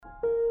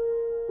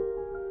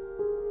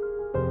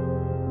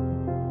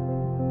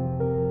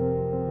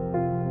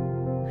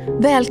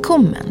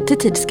Välkommen till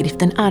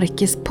tidskriften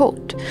Arkes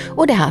podd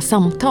och det här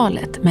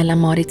samtalet mellan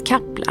Marit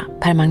Kappla,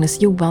 Per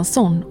Magnus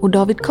Johansson och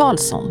David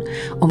Karlsson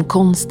om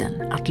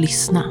konsten att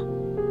lyssna.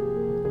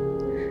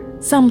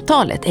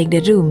 Samtalet ägde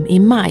rum i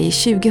maj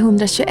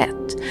 2021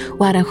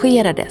 och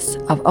arrangerades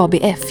av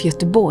ABF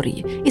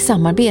Göteborg i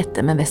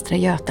samarbete med Västra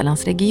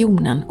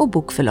Götalandsregionen och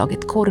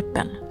bokförlaget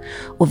Korpen.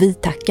 Och vi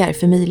tackar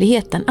för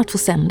möjligheten att få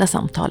sända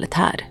samtalet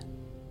här.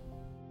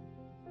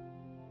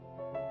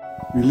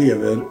 Vi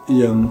lever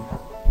i en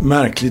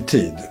märklig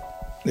tid.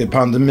 Det är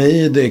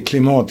pandemi, det är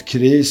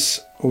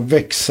klimatkris och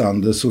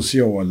växande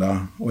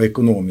sociala och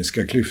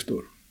ekonomiska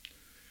klyftor.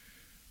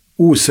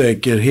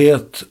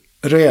 Osäkerhet,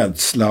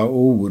 rädsla och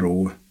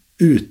oro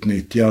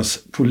utnyttjas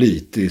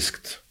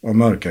politiskt av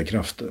mörka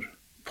krafter.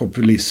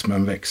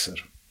 Populismen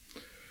växer.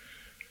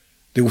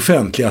 Det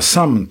offentliga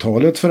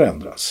samtalet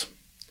förändras.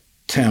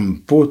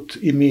 Tempot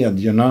i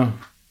medierna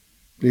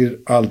blir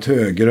allt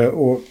högre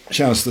och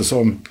känns det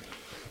som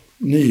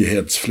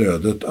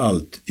nyhetsflödet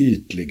allt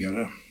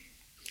ytligare.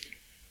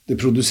 Det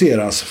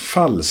produceras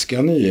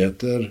falska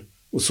nyheter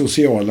och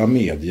sociala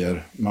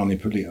medier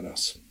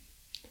manipuleras.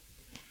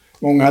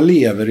 Många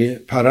lever i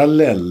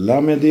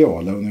parallella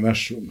mediala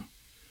universum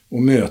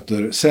och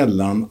möter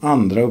sällan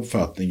andra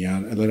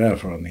uppfattningar eller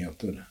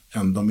erfarenheter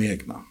än de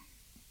egna.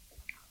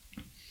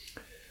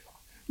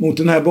 Mot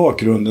den här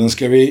bakgrunden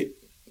ska vi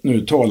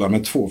nu tala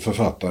med två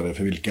författare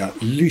för vilka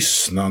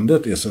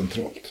lyssnandet är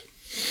centralt.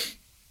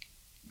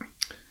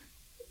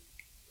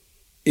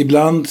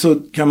 Ibland så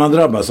kan man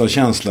drabbas av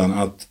känslan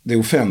att det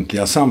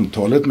offentliga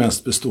samtalet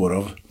mest består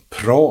av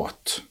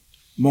prat.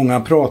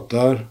 Många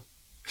pratar,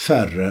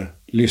 färre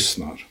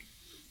lyssnar.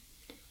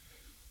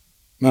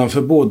 Men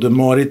för både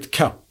Marit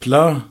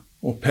Kappla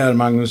och Per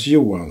Magnus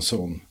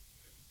Johansson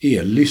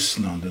är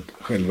lyssnandet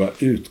själva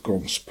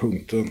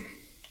utgångspunkten.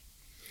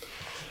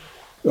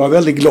 Jag är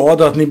väldigt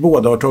glad att ni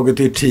båda har tagit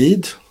er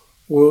tid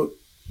och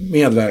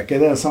medverkar i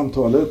det här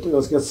samtalet. Och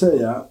jag ska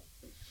säga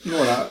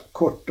några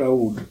korta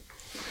ord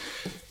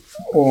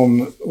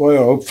om vad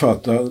jag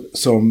uppfattar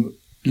som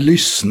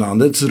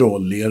lyssnandets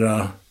roll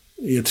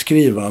i ett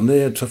skrivande,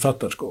 i ett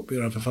författarskap, i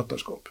era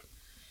författarskap.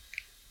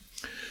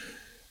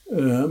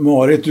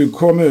 Marit, du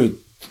kom ut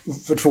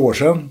för 2 år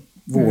sedan,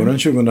 våren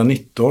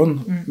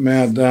 2019,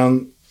 med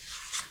den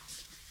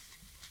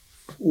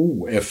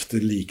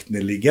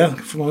oefterlikneliga,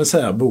 får man väl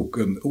säga,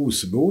 boken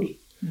Osebol.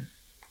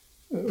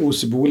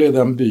 Osebol är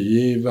den by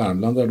i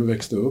Värmland där du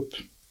växte upp.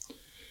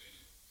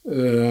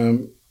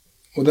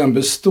 Och den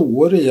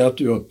består i att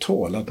du har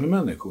talat med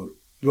människor.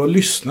 Du har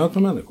lyssnat på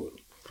människor.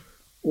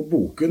 Och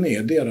boken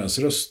är deras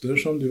röster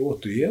som du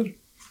återger.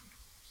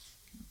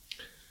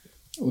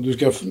 Och du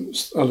ska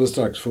alldeles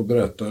strax få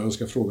berätta, jag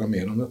ska fråga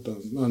mer om detta.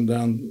 Men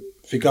den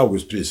fick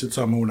Augustpriset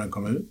samma år den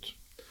kom ut.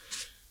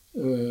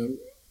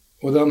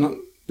 Och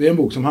det är en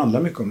bok som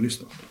handlar mycket om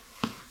lyssnande.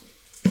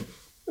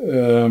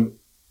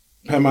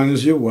 Per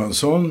Magnus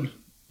Johansson,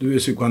 du är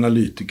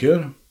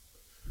psykoanalytiker.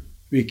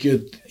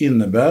 Vilket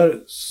innebär,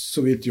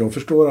 så vitt jag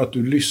förstår, att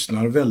du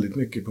lyssnar väldigt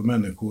mycket på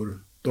människor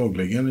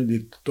dagligen i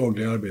ditt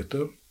dagliga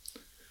arbete.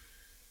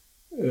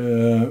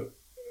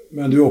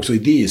 Men du är också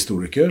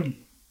idéhistoriker.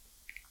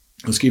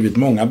 Du har skrivit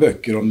många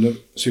böcker om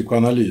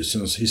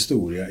psykoanalysens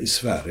historia i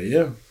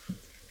Sverige.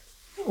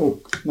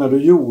 Och när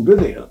du gjorde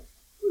det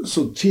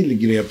så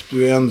tillgrep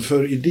du en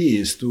för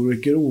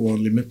idéhistoriker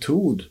ovanlig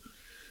metod.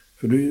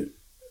 För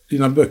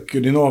dina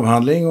böcker, din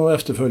avhandling och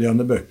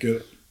efterföljande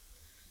böcker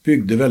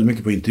byggde väldigt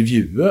mycket på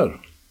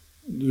intervjuer.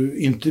 Du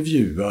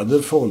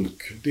intervjuade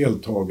folk,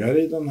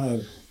 deltagare i den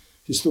här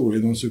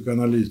historien om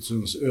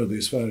psykoanalysens öde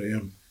i Sverige.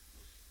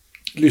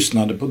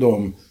 Lyssnade på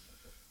dem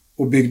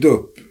och byggde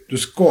upp. Du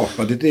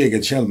skapade ditt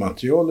eget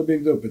källmaterial och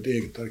byggde upp ett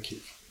eget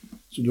arkiv.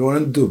 Så du har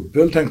en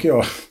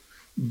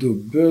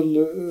dubbel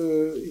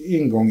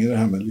ingång i det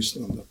här med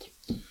lyssnandet.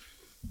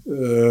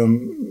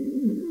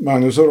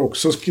 Magnus har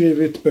också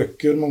skrivit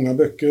böcker, många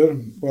böcker.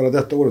 Bara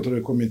detta året har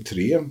det kommit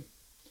 3.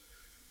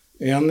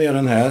 En är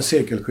den här,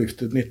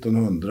 sekelskiftet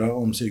 1900,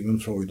 om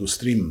Sigmund Freud och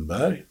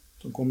Strindberg,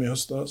 som kom i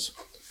höstas.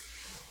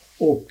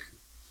 Och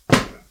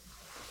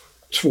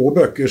 2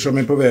 böcker som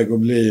är på väg att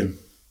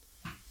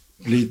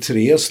bli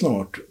 3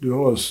 snart. Du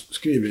har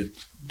skrivit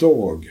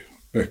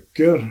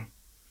dagböcker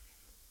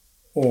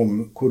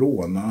om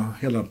corona,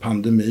 hela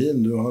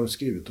pandemin. Du har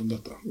skrivit om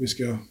detta. Vi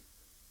ska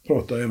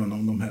prata även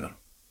om de här.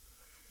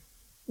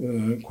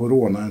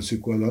 Corona, en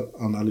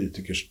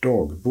psykoanalytikers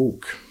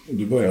dagbok. Och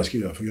du började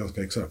skriva för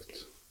ganska exakt.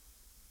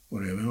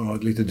 Och det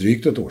var lite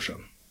drygt 1 år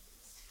sedan.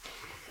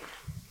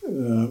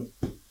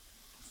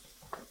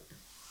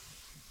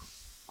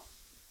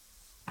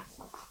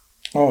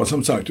 Ja,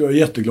 som sagt, jag är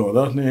jätteglad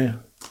att ni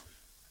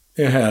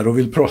är här och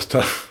vill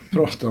prata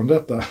om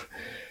detta.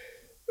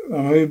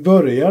 Men vi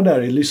börjar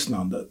där i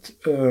lyssnandet.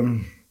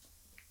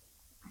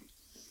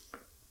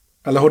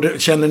 Eller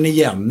känner ni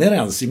igen er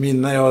ens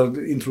när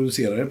jag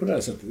introducerar er på det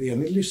här sättet? Är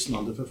ni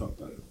lyssnande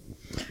författare?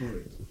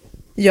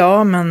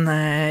 Ja, men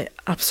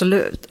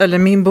absolut. Eller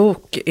min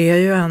bok är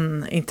ju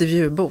en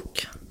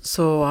intervjubok.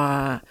 Så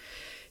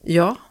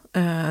ja,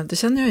 det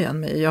känner jag igen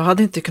mig i. Jag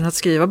hade inte kunnat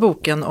skriva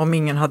boken om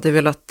ingen hade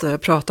velat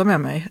prata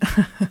med mig.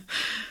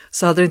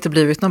 Så hade det inte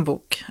blivit någon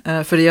bok.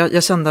 För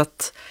jag kände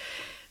att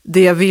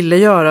det jag ville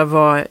göra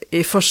var,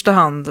 i första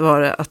hand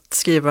var det att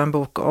skriva en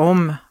bok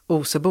om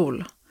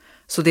Osebol.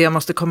 Så det jag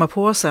måste komma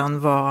på sen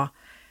var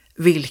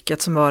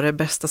vilket som var det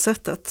bästa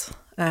sättet.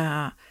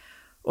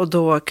 Och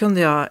då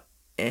kunde jag,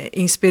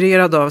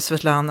 inspirerad av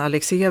Svetlana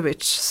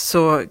Alexievich,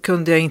 så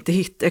kunde jag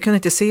kunde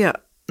inte se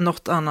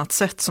något annat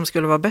sätt som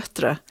skulle vara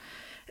bättre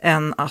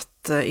än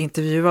att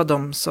intervjua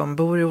dem som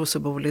bor i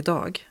Osebol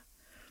idag.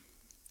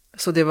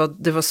 Så det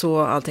var så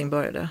allting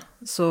började.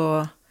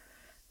 Så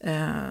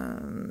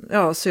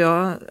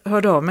jag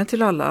hörde av mig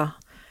till alla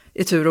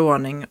i tur och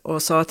ordning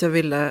och sa att jag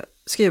ville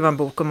skriva en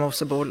bok om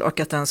Osebol och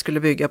att den skulle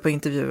bygga på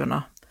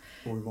intervjuerna.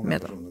 Och hur många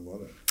personer var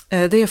det?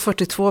 Det är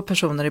 42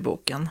 personer i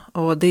boken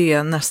och det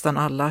är nästan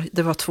alla.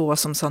 Det var 2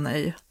 som sa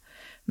nej.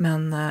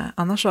 Men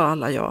annars sa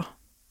alla ja.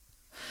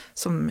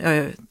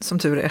 Som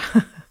tur är.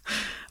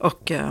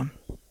 Och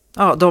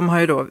de har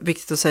ju då,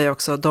 viktigt att säga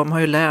också, de har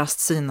ju läst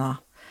sina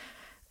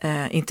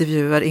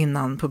intervjuer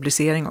innan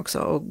publicering också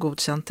och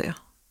godkänt det.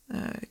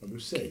 Du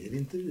säger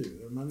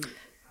intervjuer, men...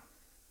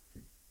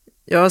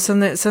 Ja,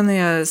 sen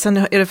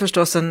är det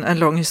förstås en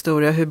lång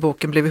historia hur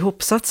boken blev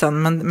ihopsatt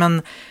sen,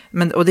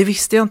 men och det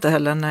visste jag inte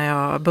heller när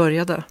jag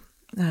började.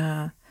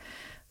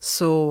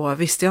 Så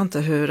visste jag inte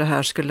hur det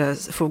här skulle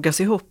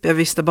fogas ihop. Jag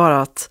visste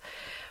bara att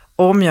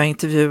om jag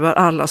intervjuar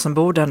alla som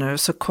bor där nu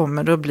så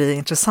kommer det att bli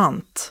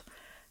intressant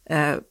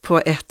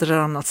på ett eller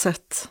annat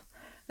sätt.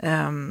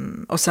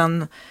 Och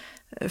sen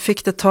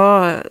fick det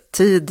ta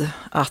tid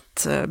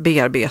att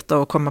bearbeta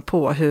och komma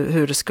på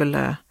hur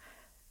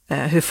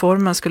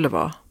formen skulle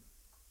vara.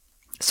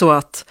 Så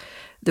att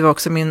det var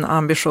också min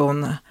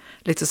ambition,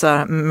 lite så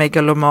här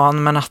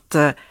megaloman, men att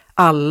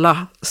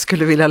alla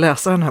skulle vilja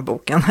läsa den här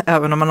boken,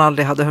 även om man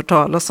aldrig hade hört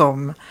talas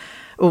om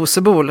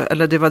Osebol.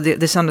 Eller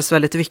det kändes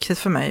väldigt viktigt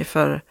för mig,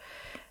 för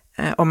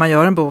om man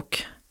gör en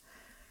bok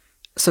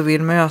så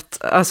vill man ju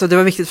att, alltså det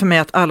var viktigt för mig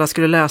att alla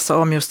skulle läsa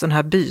om just den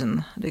här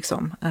byn,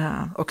 liksom.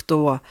 Och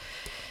då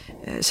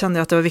kände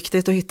jag att det var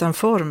viktigt att hitta en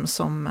form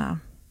som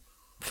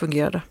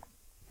fungerade.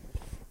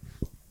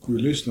 Du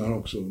lyssnar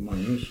också,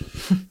 Magnus.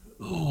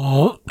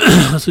 Ja,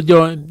 alltså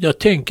jag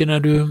tänker när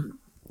du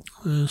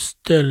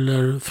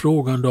ställer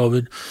frågan,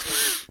 David,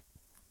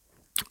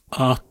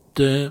 att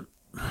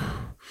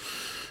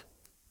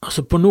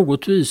alltså på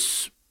något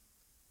vis,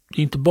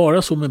 inte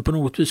bara så, men på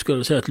något vis skulle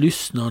jag säga att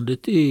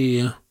lyssnandet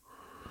är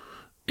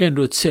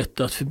ändå ett sätt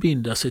att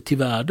förbinda sig till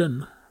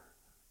världen.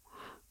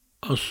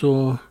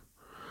 Alltså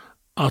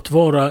att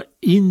vara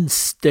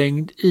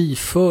instängd i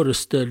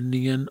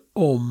föreställningen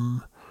om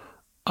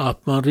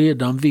att man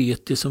redan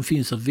vet det som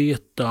finns att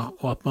veta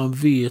och att man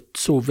vet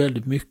så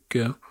väldigt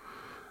mycket.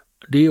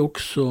 Det är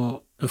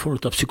också en form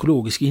av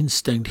psykologisk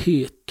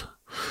instängdhet.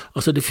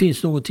 Alltså det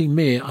finns någonting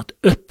med att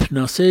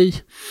öppna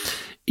sig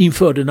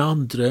inför den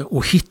andra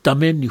och hitta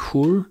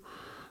människor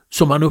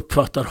som man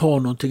uppfattar har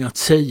någonting att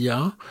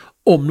säga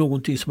om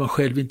någonting som man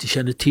själv inte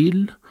känner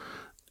till,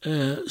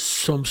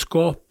 som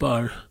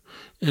skapar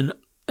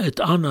ett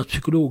annat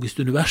psykologiskt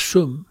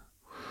universum.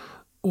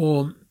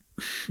 Och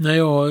när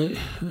jag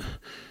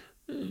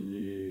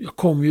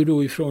kom ju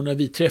då ifrån, när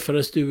vi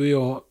träffades, du och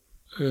jag,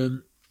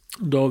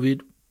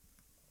 David,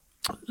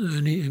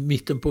 i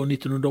mitten på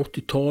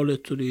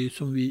 1980-talet, och det är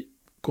som vi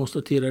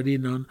konstaterade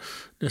innan,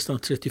 nästan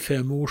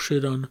 35 år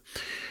sedan,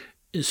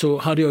 så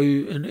hade jag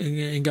ju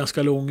en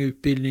ganska lång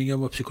utbildning. Jag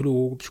var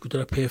psykolog och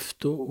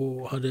psykoterapeut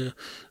och hade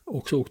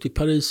också åkt till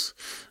Paris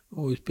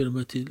och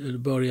utbildade mig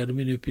började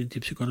min utbildning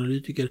till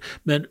psykoanalytiker.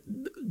 Men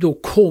då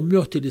kom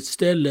jag till ett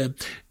ställe,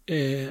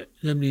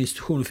 nämligen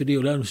institutionen för idé-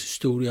 och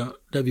lärdomshistoria,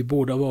 där vi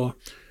båda var,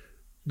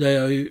 där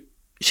jag ju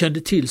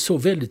kände till så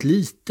väldigt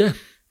lite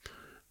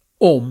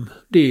om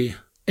det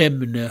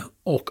ämne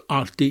och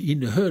allt det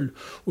innehöll.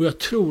 Och jag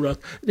tror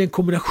att den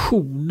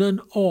kombinationen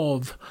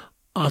av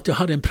att jag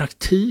hade en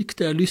praktik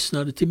där jag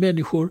lyssnade till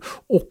människor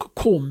och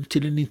kom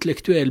till en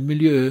intellektuell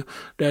miljö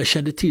där jag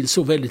kände till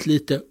så väldigt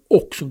lite,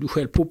 och som du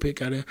själv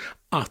påpekade,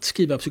 att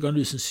skriva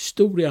psykoanalysens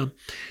historia,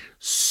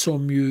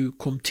 som ju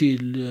kom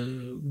till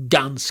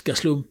ganska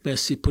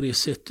slumpmässigt på det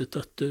sättet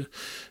att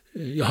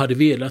jag hade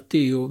velat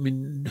det, och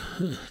min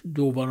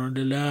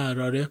dåvarande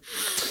lärare,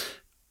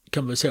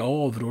 kan man säga,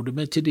 avrådde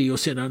mig till det, och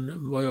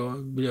sedan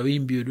blev jag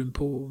inbjuden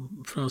på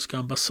franska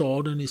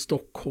ambassaden i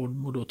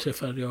Stockholm, och då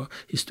träffade jag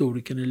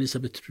historikern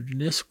Elisabeth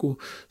Rudinesco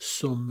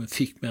som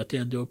fick mig att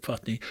ändra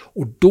uppfattning.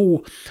 Och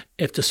då,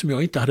 eftersom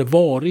jag inte hade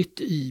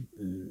varit i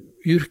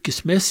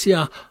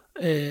yrkesmässiga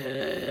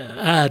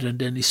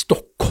ärenden i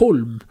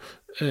Stockholm,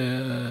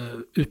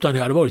 utan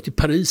jag hade varit i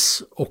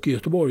Paris och i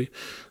Göteborg,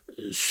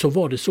 så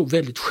var det så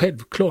väldigt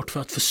självklart, för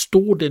att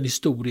förstå den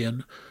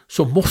historien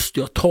så måste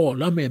jag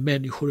tala med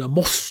människor, jag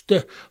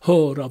måste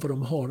höra vad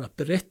de har att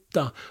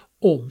berätta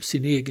om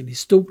sin egen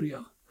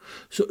historia.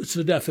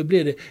 Så därför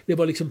blev det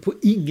var liksom på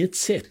inget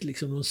sätt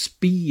liksom någon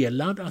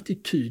spelad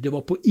attityd, det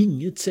var på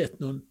inget sätt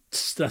någon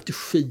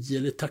strategi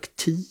eller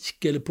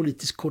taktik eller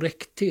politisk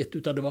korrekthet,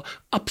 utan det var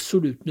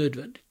absolut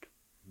nödvändigt.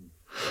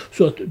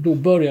 Så att då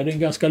började en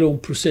ganska lång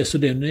process, och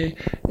den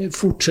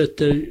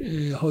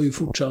har ju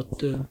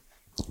fortsatt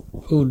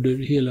under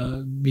hela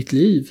mitt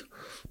liv.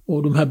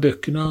 Och de här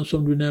böckerna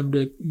som du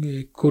nämnde,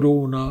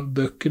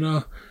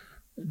 coronaböckerna,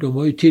 de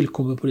har ju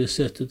tillkommit på det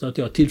sättet att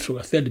jag har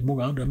tillfrågat väldigt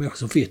många andra människor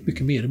som vet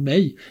mycket mer än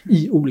mig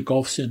i olika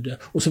avseenden,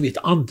 och som vet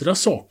andra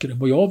saker än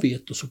vad jag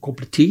vet, och som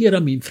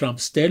kompletterar min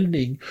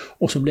framställning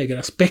och som lägger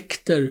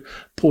aspekter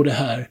på det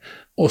här.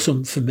 Och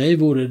som för mig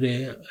vore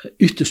det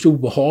ytterst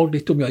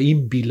obehagligt om jag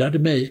inbillade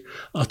mig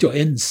att jag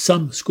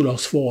ensam skulle ha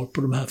svar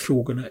på de här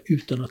frågorna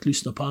utan att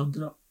lyssna på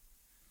andra.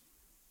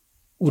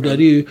 Och där är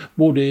ju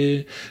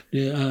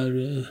det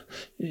är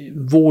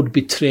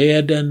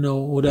vårdbiträden,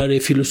 och där är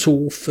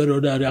filosofer,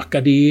 och där är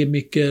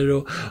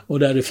akademiker, och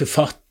där är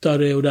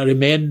författare, och där är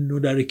män,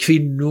 och där är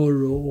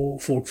kvinnor,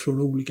 och folk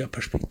från olika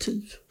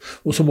perspektiv.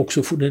 Och som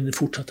också den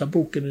fortsatta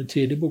boken, den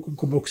tredje boken,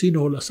 kommer också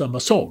innehålla samma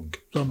sak,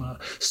 samma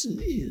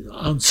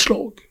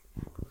anslag.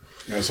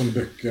 Ja, som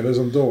böcker eller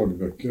som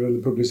dagböcker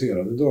eller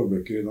publicerade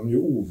dagböcker är de ju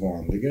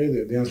ovanliga i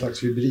det. Det är en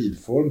slags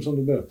hybridform som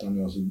du berättar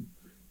nu. Alltså,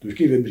 du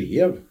skriver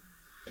brev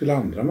till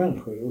andra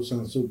människor, och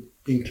sen så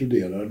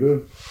inkluderar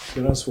du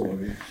deras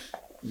svar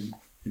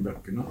i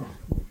böckerna.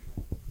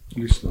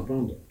 Lyssna på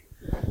andra.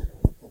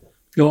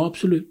 Ja,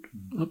 absolut.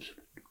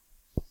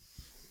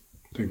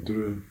 Tänkte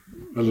du,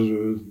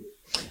 eller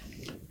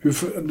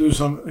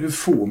hur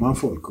får man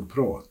folk att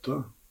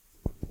prata?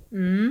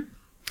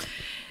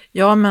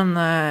 Ja, men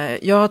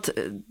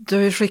du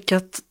har ju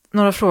skickat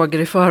några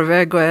frågor i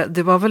förväg, och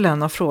det var väl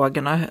en av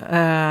frågorna.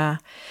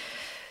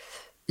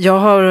 Jag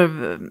har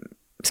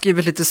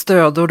skrivit lite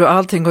stödord, och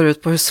allting går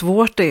ut på hur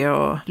svårt det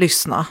är att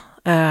lyssna.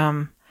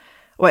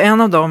 Och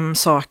en av de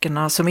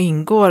sakerna som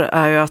ingår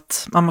är ju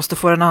att man måste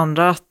få den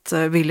andra att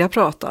vilja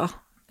prata.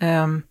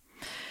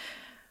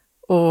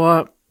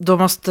 Och då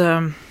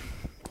måste,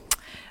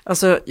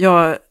 alltså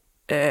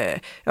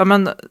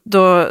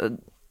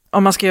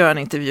om man ska göra en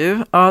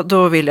intervju,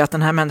 då vill jag att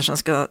den här människan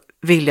ska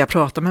vilja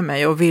prata med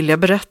mig och vilja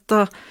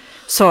berätta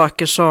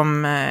saker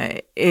som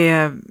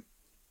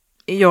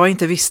jag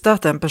inte visste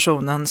att den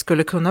personen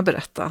skulle kunna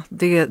berätta.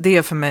 Det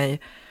är för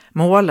mig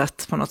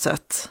målet på något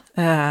sätt.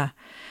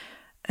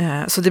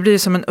 Så det blir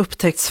som en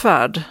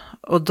upptäcktsfärd.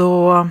 Och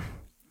då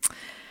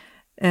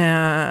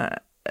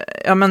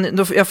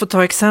jag får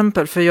ta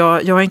exempel, för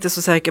jag är inte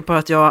så säker på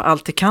att jag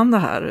alltid kan det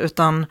här,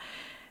 utan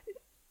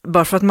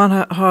bara för att man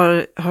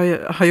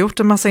har gjort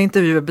en massa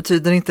intervjuer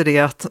betyder inte det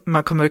att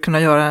man kommer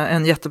kunna göra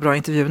en jättebra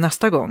intervju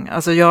nästa gång.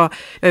 Alltså det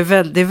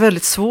är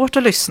väldigt svårt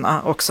att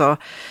lyssna också,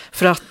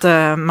 för att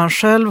man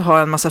själv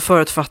har en massa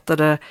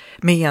förutfattade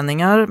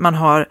meningar, man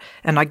har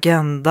en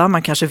agenda,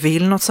 man kanske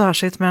vill något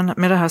särskilt med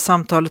det här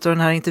samtalet och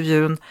den här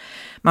intervjun.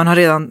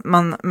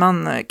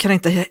 Man kan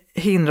inte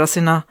hindra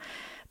sina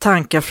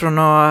tankar från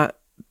att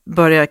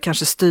börja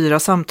kanske styra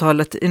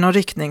samtalet i någon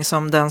riktning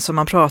som den som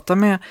man pratar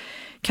med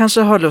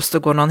kanske har lust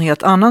att gå någon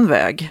helt annan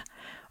väg.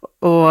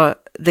 Och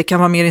det kan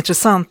vara mer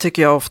intressant,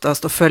 tycker jag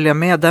oftast, att följa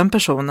med den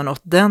personen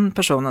åt den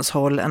personens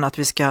håll än att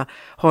vi ska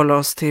hålla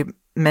oss till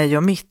mig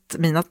och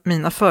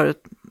mina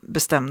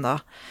förutbestämda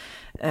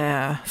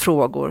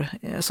frågor.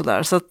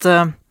 Sådär. Så att,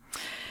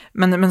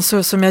 men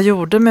så som jag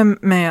gjorde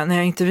med när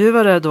jag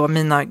intervjuade då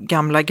mina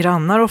gamla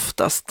grannar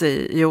oftast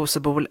i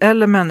Osebol,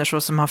 eller människor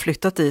som har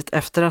flyttat dit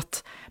efter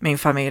att min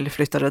familj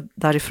flyttade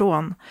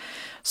därifrån,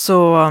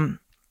 så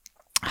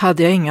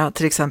hade jag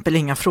till exempel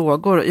inga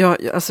frågor.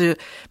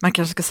 Man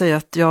kanske ska säga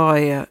att jag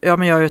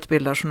är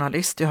utbildad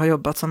journalist. Jag har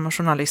jobbat som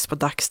journalist på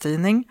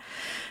dagstidning.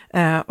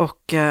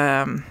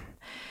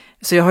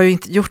 Så jag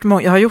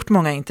har gjort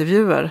många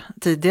intervjuer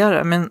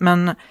tidigare.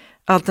 Men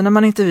alltid när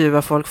man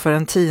intervjuar folk för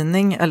en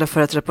tidning eller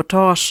för ett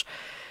reportage,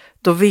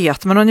 då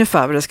vet man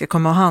ungefär vad det ska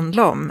komma att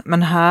handla om.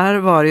 Men här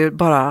var det ju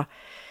bara...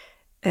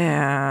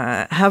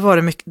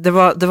 det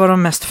var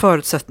de mest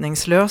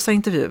förutsättningslösa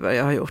intervjuer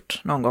jag har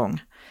gjort någon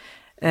gång.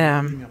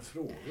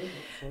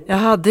 Jag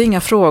hade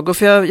inga frågor,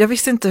 för jag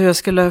visste inte hur jag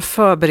skulle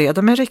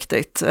förbereda mig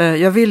riktigt.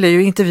 Jag ville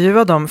ju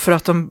intervjua dem för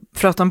att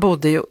de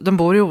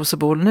bor i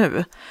Osebol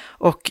nu,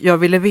 och jag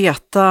ville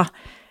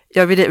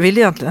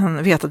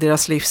egentligen veta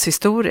deras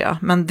livshistoria,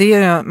 men det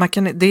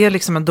är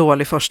liksom en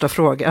dålig första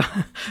fråga.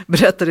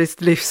 Berätta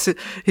ditt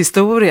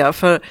livshistoria,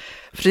 för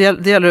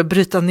det gäller att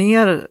bryta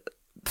ner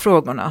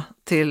frågorna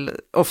till,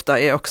 ofta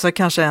är också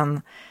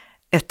kanske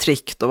ett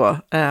trick då.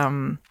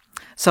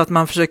 Så att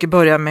man försöker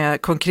börja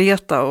med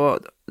konkreta och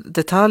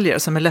detaljer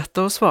som är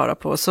lätta att svara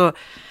på. Så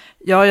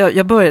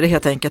jag började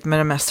helt enkelt med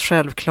det mest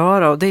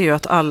självklara, och det är ju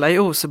att alla i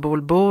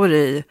Osebol bor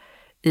i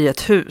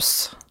ett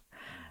hus.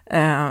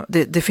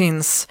 Det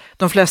finns,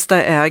 de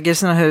flesta äger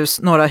sina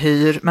hus, några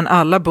hyr, men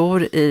alla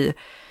bor i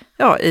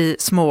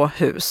små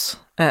hus.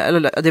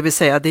 Det vill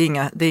säga, det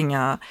är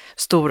inga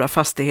stora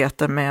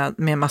fastigheter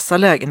med massa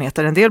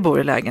lägenheter. En del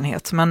bor i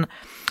lägenhet, men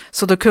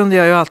så då kunde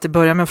jag ju alltid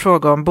börja med att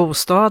fråga om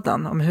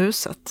bostaden, om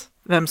huset.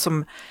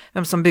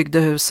 Vem som byggde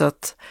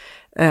huset,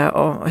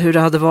 och hur det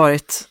hade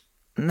varit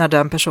när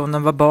den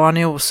personen var barn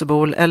i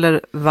Osebol,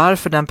 eller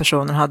varför den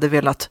personen hade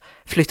velat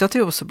flytta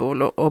till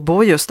Osebol och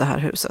bo i just det här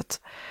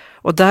huset.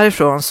 Och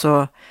därifrån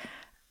så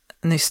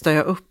nystade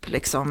jag upp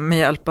liksom, med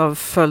hjälp av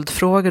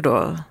följdfrågor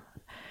då.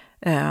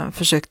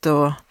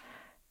 Försökte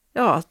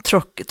att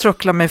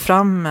trockla mig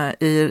fram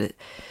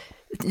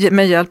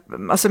med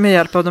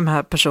hjälp av de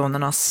här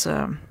personernas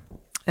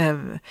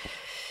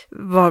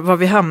var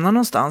vi hamnar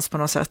någonstans på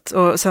något sätt.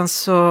 Och sen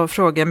så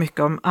frågar jag mycket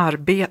om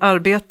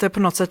arbete på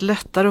något sätt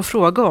lättare att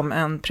fråga om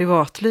än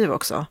privatliv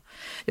också.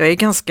 Jag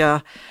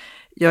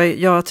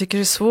tycker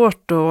det är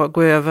svårt att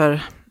gå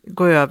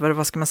över,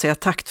 vad ska man säga,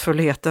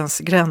 taktfullhetens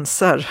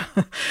gränser.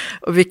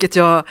 Och vilket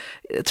jag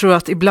tror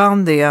att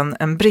ibland är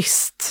en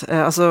brist.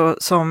 Alltså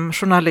som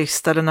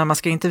journalist eller när man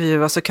ska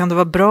intervjua så kan det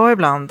vara bra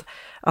ibland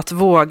att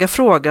våga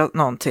fråga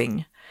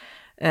någonting.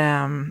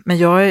 Men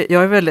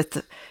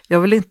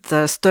jag vill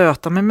inte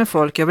stöta mig med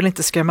folk, jag vill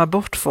inte skrämma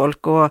bort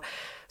folk. Och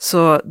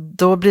så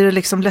då blir det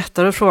liksom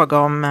lättare att fråga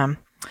om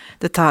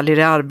detaljer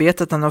i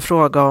arbetet än att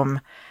fråga om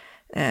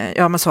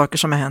med saker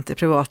som har hänt i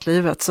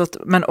privatlivet.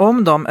 Men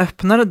om de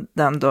öppnar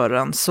den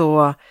dörren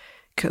så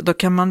då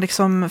kan man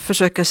liksom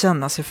försöka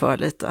känna sig för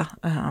lite.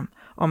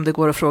 Om det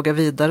går att fråga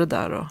vidare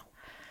där och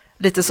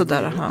lite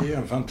sådär. Det är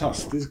en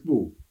fantastisk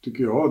bok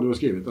tycker jag du har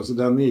skrivit. Alltså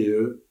den är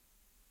ju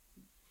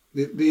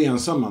det är en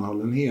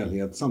sammanhållen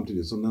helhet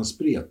samtidigt som den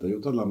spretar ju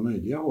åt alla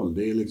möjliga håll.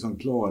 Det är liksom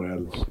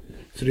Klarälv,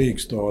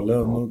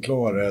 Fryksdalen och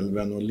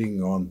Klarälven och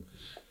Lingon.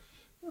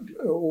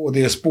 Och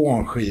det är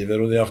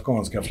spånskivor och det är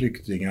afghanska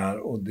flyktingar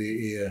och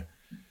det är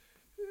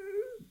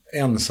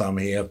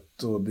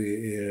ensamhet och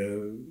det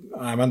är...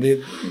 Nej, men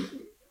det...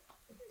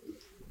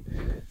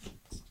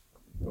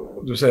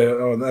 Du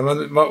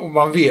säger,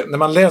 man vet, när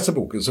man läser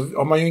boken så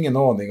har man ju ingen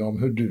aning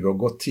om hur du har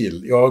gått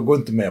till. Jag går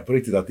inte med på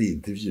riktigt att det är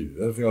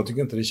intervjuer för jag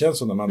tycker inte det känns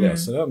så när man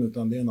läser den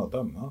utan det är något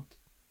annat.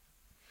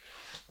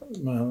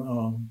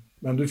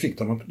 Men du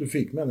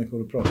fick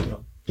människor att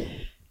prata.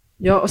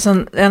 Ja, och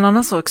sen en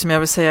annan sak som jag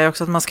vill säga är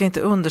också att man ska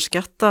inte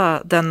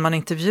underskatta den man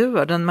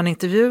intervjuar. Den man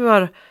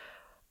intervjuar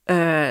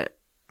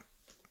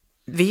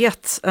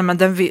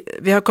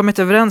vi har kommit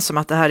överens om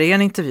att det här är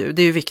en intervju,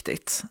 det är ju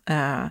viktigt.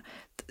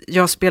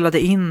 Jag spelade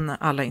in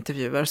alla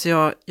intervjuer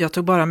så jag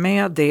tog bara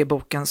med det i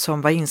boken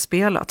som var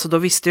inspelat. Så då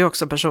visste ju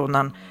också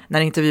personen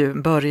när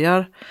intervjun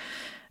börjar.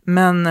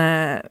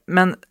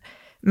 Men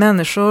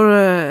människor,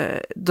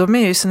 de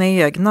är ju sina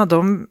egna,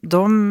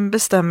 de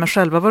bestämmer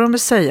själva vad de vill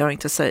säga och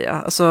inte säga.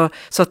 Alltså,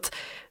 så att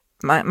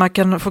man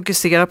kan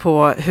fokusera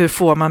på hur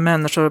får man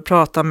människor att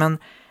prata, men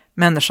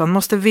människan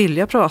måste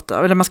vilja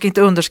prata. Eller man ska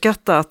inte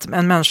underskatta att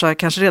en människa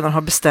kanske redan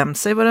har bestämt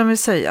sig vad den vill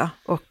säga.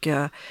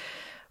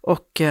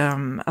 Och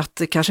att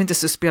det kanske inte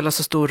spelar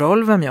så stor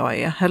roll vem jag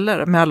är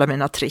heller med alla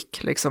mina trick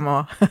liksom,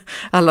 och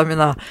alla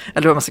mina,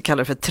 eller vad man ska kalla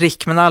det för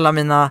trick, men alla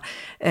mina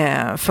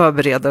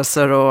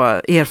förberedelser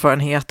och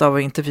erfarenhet av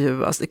att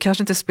intervjuas. Det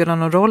kanske inte spelar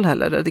någon roll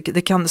heller.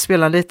 Det kan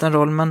spela en liten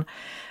roll,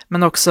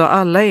 men också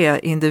alla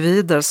är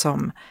individer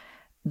som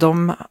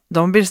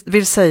de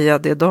vill säga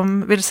det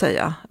de vill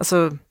säga.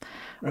 Alltså,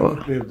 men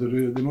upplevde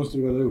du, det måste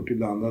du väl ha gjort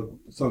ibland, att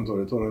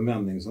samtalet har en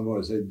vändning som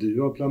vare sig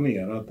du har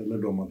planerat eller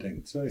de har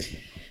tänkt sig?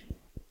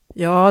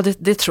 Ja,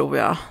 det tror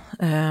jag.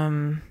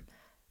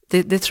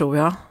 Det tror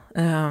jag.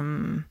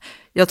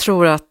 Jag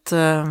tror att...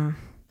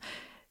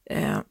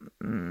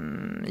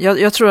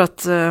 Jag tror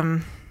att...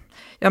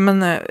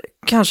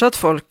 kanske att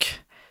folk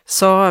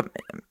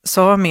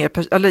sa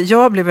mer... Eller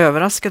jag blev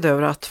överraskad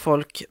över att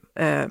folk,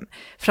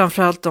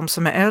 framförallt de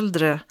som är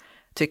äldre,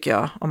 tycker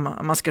jag, om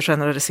man ska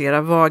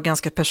generalisera, var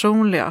ganska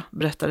personliga.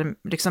 Berättade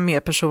liksom mer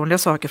personliga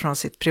saker från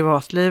sitt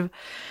privatliv.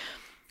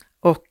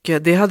 Och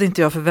det hade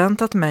inte jag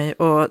förväntat mig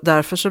och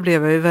därför så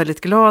blev jag ju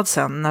väldigt glad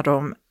sen när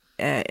de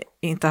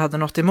inte hade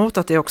något emot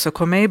att det också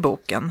kom med i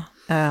boken.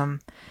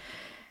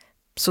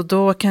 Så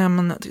då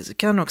kan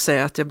jag nog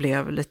säga att jag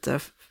blev lite...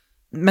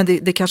 Men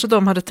det kanske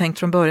de hade tänkt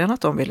från början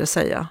att de ville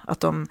säga.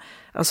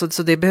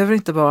 Så det behöver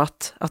inte vara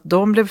att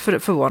de blev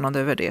förvånade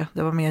över det.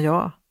 Det var mer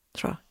jag,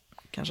 tror jag,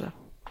 kanske.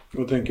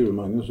 Vad tänker du,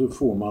 Magnus? Hur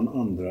får man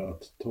andra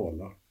att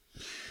tala?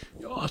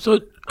 Ja, alltså,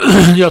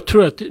 jag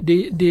tror att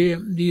det är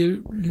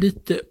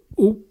lite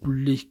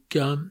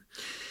olika.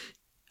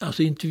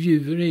 Alltså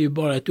intervjuer är ju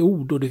bara ett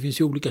ord och det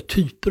finns ju olika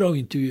typer av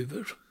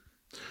intervjuer.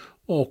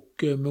 Och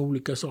med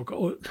olika saker.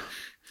 Och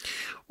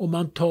om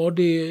man tar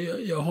det,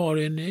 jag har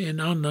en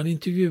annan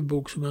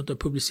intervjubok som jag inte har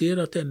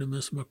publicerat ännu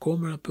men som jag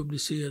kommer att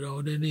publicera,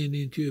 och den är en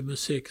intervju med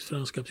 6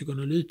 franska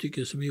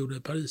psykoanalytiker som är gjorda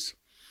i Paris.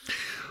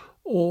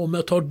 Och om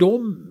jag tar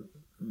dem,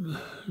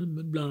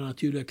 bland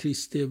annat Julia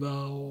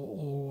Kristeva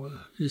och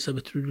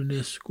Elisabeth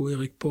Rudonescu,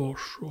 Erik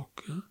Porsch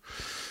och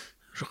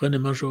René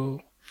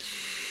Major.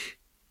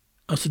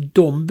 Alltså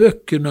de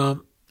böckerna,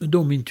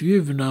 de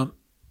intervjuerna,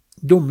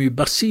 de är ju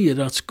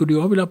baserat, skulle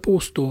jag vilja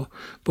påstå,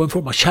 på en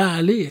form av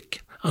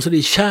kärlek. Alltså det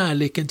är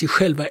kärleken till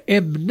själva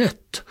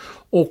ämnet.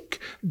 Och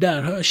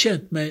där har jag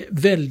känt mig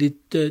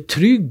väldigt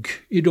trygg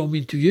i de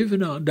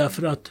intervjuerna.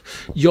 Därför att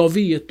jag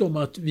vet om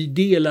att vi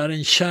delar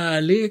en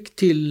kärlek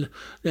till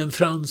den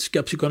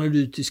franska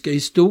psykoanalytiska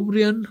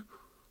historien.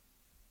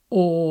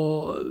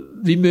 Och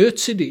vi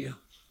möts i det.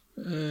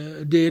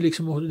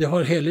 Det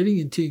har heller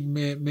ingenting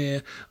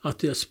med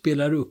att jag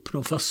spelar upp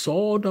någon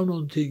fasad av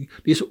någonting.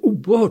 Det är så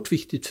oerhört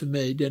viktigt för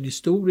mig, den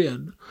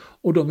historien.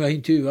 Och de jag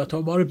intervjuat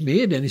har varit med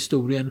i den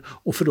historien,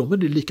 och för dem är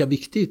det lika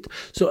viktigt.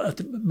 Så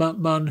att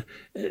man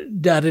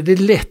där är det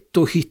lätt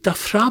att hitta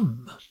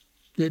fram.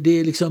 Det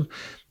är liksom,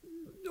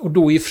 och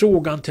då är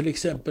frågan till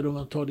exempel, om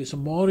man tar det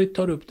som Marit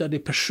tar upp, där det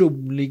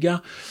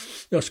personliga.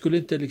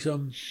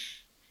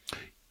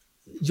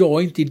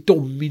 Jag är inte i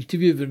de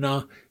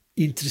intervjuerna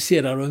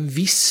intresserad av en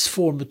viss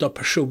form av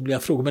personliga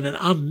frågor, men en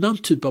annan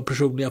typ av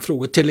personliga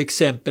frågor. Till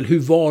exempel, hur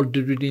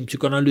valde du din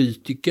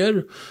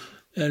psykoanalytiker?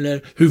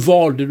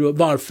 Eller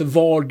varför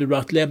valde du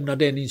att lämna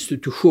den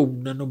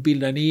institutionen och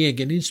bilda en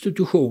egen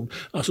institution?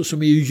 Alltså,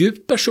 som är ju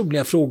djupt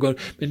personliga frågor,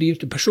 men det är ju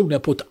inte personliga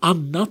på ett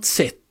annat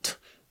sätt.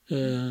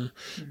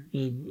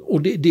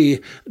 Och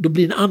då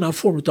blir en annan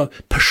form av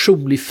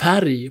personlig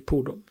färg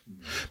på dem.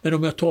 Men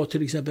om jag tar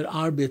till exempel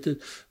arbetet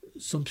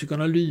som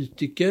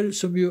psykoanalytiker,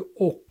 som ju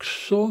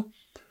också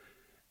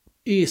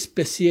är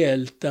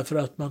speciellt därför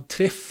att man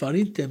träffar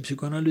inte en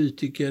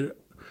psykoanalytiker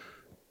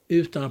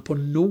utan att på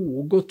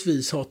något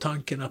vis ha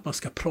tanken att man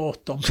ska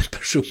prata om det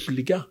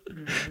personliga.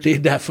 Det är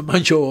därför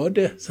man gör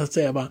det, så att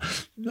säga.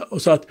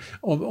 Och så att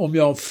om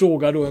jag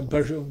frågar då en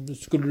person,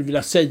 skulle du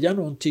vilja säga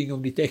någonting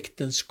om ditt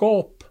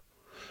äktenskap?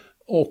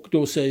 Och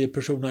då säger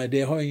personen, nej,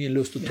 det har jag ingen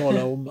lust att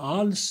tala om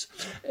alls.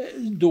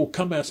 Då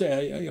kan man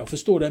säga, jag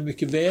förstår det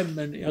mycket väl,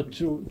 men jag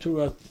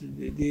tror att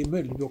det är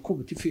möjligt att du har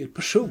kommit till fel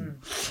person.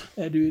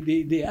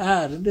 Det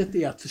ärendet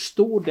är att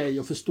förstå dig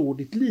och förstå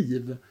ditt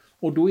liv.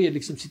 Och då är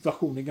liksom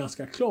situationen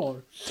ganska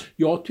klar.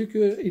 Jag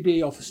tycker, i det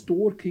jag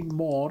förstår kring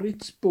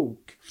Marits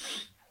bok,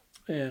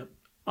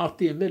 att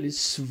det är en väldigt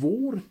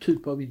svår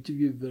typ av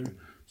intervjuer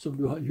som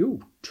du har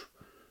gjort,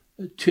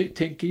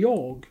 tänker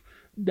jag.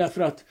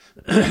 Därför att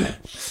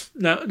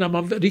när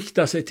man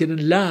riktar sig till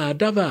den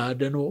lärda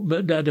världen,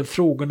 och där de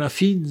frågorna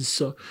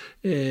finns, och,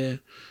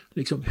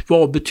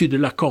 vad betyder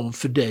Lacan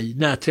för dig?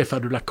 När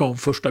träffade du Lacan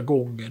första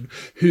gången?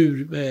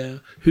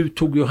 Hur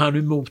tog han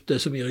emot det,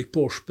 som Erik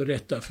Borsch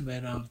berättar för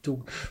mig när han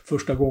tog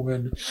första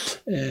gången?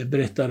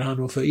 Berättade han,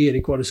 och för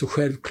Erik var det så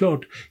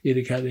självklart.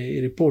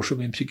 Erik Borsch, som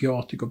är en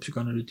psykiatriker och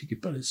psykoanalytiker i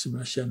Paris, som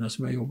jag känner,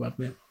 som jag jobbat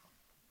med.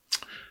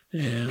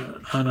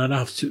 Han hade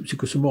haft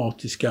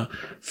psykosomatiska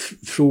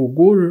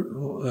frågor,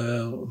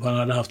 han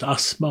hade haft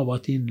astma och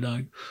varit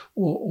inlagd,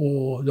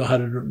 och då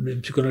hade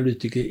en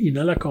psykoanalytiker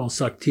innan Lacan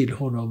sagt till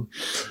honom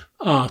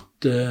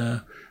att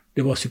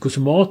det var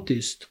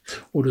psykosomatiskt,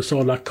 och då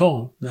sa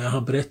Lacan, när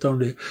han berättade om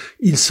det,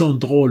 ils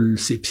sont drôles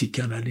ces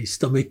psychanalystes,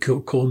 de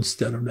är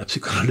konstiga, de där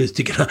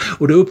psykoanalytikerna.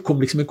 Och det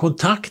uppkom liksom en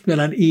kontakt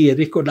mellan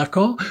Erik och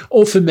Lacan,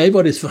 och för mig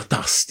var det så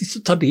fantastiskt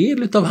att ta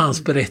del av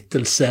hans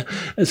berättelse.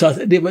 Så att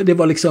det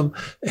var liksom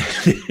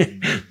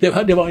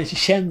det var en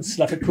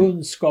känsla för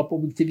kunskap och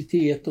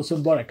objektivitet, och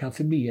som bara kan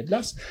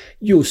förmedlas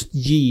just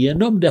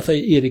genom, därför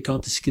Erik har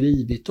inte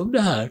skrivit om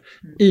det här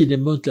i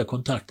den muntliga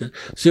kontakten.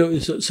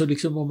 Så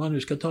liksom, om man nu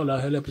ska tala,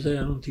 höll jag på att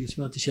säga någonting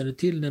som jag inte känner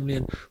till,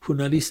 nämligen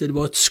journalister, det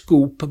var ett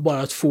scoop bara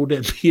att få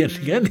den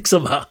meningen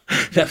liksom, va?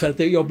 Därför att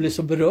jag blev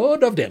så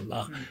berörd av den,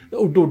 va?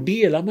 Och då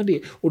delar man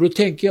det, och då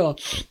tänker jag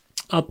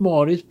att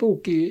Marits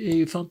bok är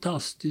ju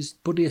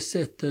fantastisk på det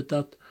sättet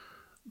att,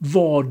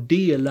 vad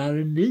delar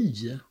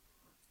ni?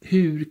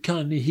 Hur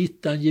kan ni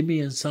hitta en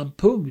gemensam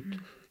punkt?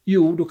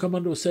 Jo, då kan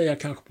man då säga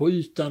kanske på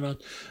ytan att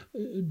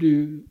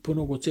du på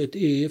något sätt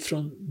är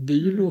från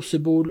byn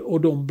Nossebol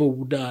och de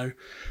bor där.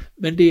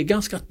 Men det är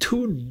ganska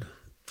tunn.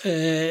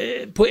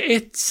 På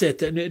ett sätt,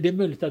 det är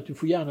möjligt att du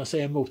får gärna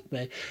säga emot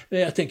mig.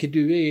 Jag tänker,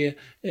 du är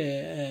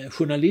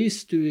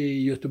journalist, du är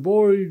i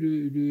Göteborg,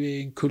 du är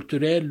en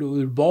kulturell och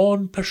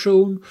urban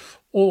person,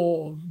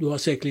 och du har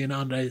säkerligen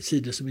andra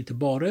sidor som inte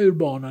bara är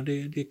urbana,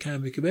 det kan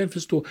jag mycket väl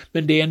förstå.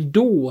 Men det är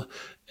ändå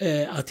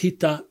att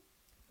hitta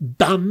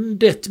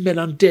bandet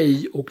mellan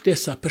dig och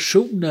dessa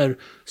personer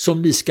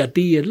som ni ska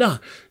dela,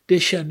 det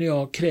känner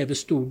jag kräver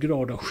stor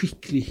grad av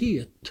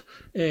skicklighet.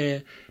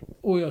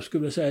 Och jag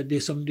skulle vilja säga,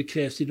 det som det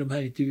krävs i de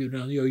här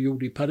intervjuerna jag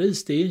gjorde i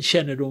Paris, det är en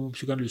kännedom om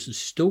psykoanalysens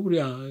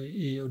historia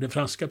och den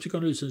franska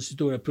psykoanalysens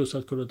historia, plus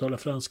att kunna tala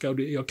franska, och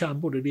jag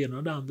kan både det ena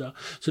och det andra.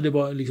 Så det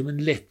var liksom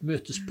en lätt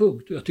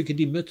mötespunkt, och jag tycker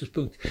din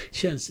mötespunkt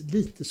känns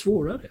lite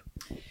svårare.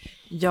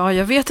 Ja,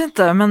 jag vet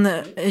inte, men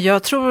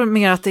jag tror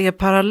mer att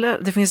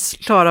det finns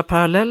klara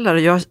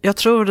paralleller. Jag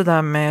tror det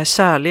där med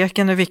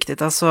kärleken är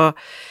viktigt. Alltså,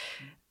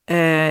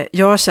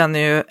 jag känner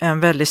ju en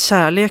väldig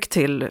kärlek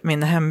till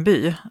min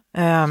hemby.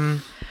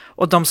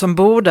 Och de som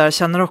bor där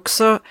känner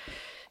också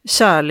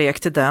kärlek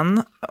till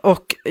den.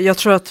 Och jag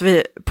tror att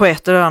vi på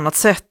ett eller annat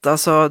sätt,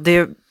 alltså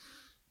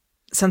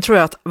sen tror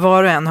jag att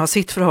var och en har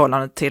sitt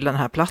förhållande till den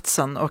här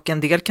platsen. Och en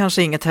del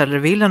kanske inget hellre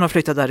vill än att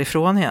flytta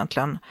därifrån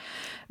egentligen.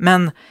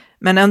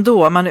 Men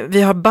ändå,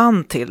 vi har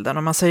band till den,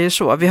 om man säger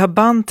så. Vi har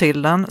band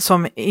till den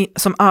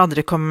som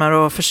aldrig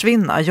kommer att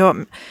försvinna.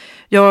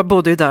 Jag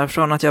bodde ju där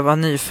från att jag var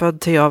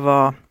nyfödd till jag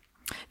var...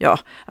 Ja,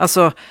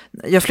 alltså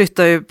jag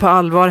flyttade ju på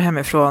allvar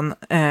hemifrån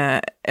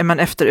men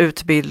efter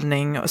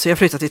utbildning. Så jag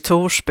flyttade till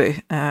Torsby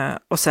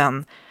och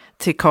sen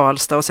till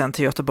Karlstad och sen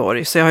till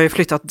Göteborg. Så jag har ju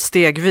flyttat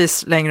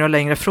stegvis längre och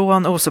längre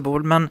från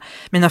Osebol, men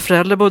mina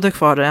föräldrar bodde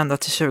kvar där ända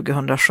till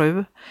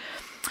 2007.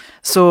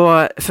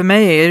 Så för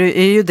mig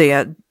är ju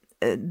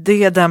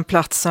det är den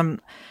platsen,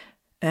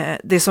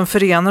 det som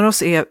förenar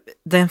oss är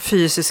den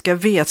fysiska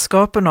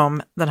vetskapen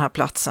om den här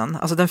platsen,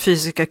 alltså den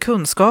fysiska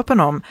kunskapen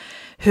om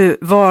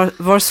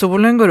var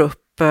solen går upp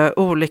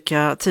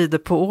olika tider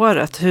på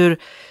året, hur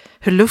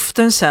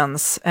luften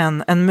känns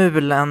en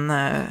mulen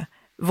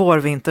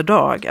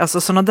vårvinterdag.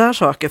 Alltså sådana där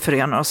saker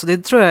förenar oss. Och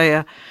det tror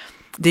jag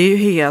det är ju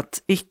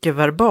helt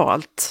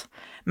icke-verbalt.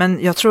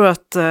 Men jag tror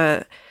att,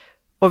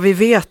 och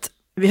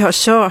vi har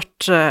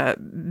kört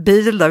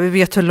bil där, vi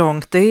vet hur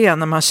långt det är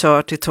när man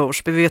kör till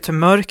Torsby, vi vet hur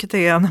mörkt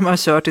det är när man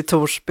kör till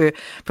Torsby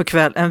på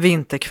en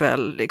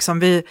vinterkväll.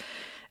 Liksom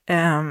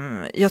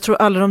jag tror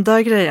alla de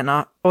där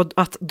grejerna, och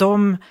att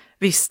de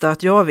visste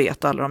att jag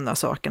vet alla de där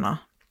sakerna.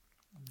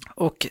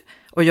 Och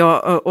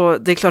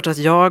det är klart att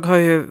jag har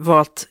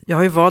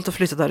ju valt att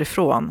flytta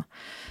därifrån.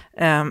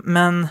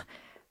 Men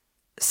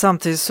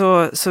samtidigt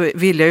så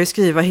vill jag ju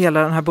skriva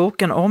hela den här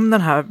boken om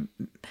den här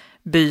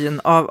byn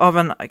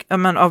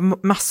av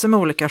massor med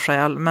olika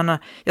skäl. Men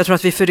jag tror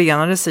att vi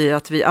förenades i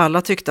att vi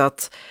alla tyckte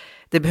att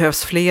det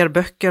behövs fler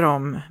böcker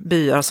om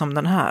byar som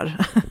den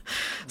här.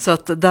 Så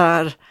att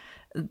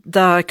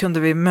där kunde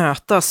vi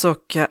mötas,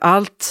 och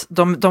allt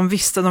de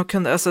visste, de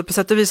kunde, alltså på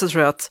sätt och vis så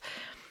tror jag att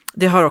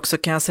det har också,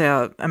 kan jag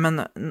säga,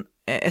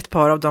 ett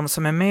par av dem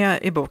som är med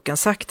i boken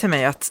sagt till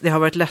mig att det har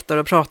varit lättare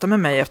att prata med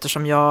mig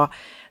eftersom jag,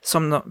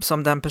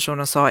 som den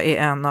personen sa, är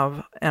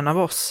en av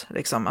oss,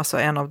 liksom, alltså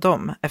en av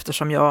dem,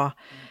 eftersom jag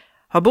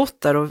har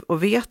bott där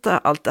och vet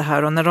allt det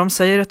här. Och när de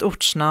säger ett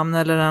ortsnamn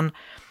eller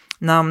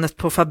namnet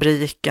på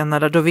fabriken,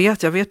 eller då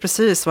vet jag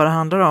precis vad det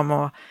handlar om.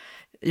 Och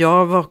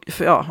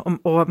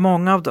och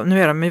många av dem,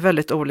 nu är de i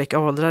väldigt olika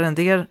åldrar. En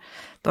del,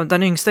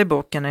 den yngsta i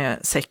boken är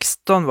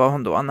 16 var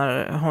hon då,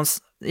 när hon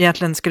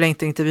egentligen skulle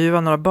inte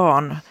intervjua några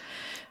barn.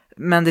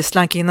 Men det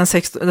slank in en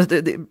 16,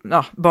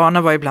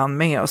 barnen var ibland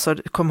med, och så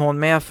kom hon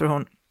med för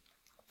hon,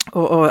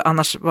 och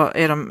annars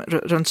är de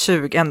runt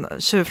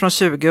 20, från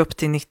 20 upp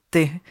till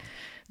 90,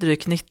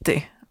 drygt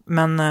 90.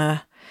 Men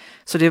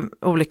så det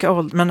är olika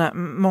åldrar,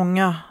 men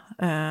många,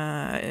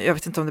 jag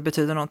vet inte om det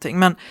betyder någonting,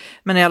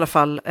 men i alla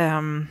fall,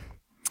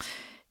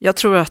 jag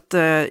tror att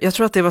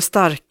det var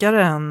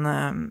starkare än,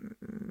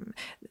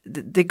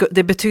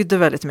 det betydde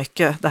väldigt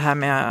mycket, det här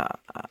med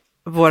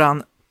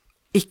våran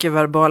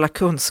icke-verbala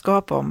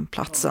kunskap om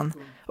platsen.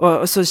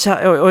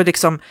 Och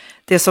liksom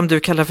det som du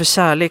kallar för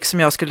kärlek, som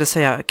jag skulle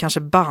säga kanske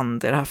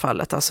band i det här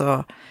fallet,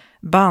 alltså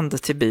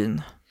band till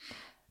byn,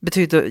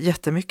 betyder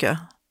jättemycket.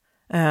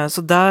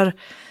 Så där,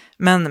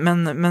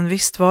 men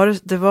visst var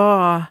det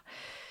var,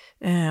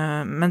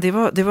 men det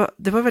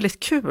var väldigt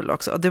kul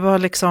också. Det var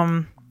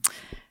liksom,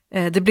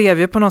 det blev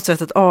ju på något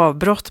sätt ett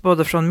avbrott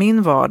både från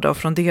min vardag och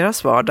från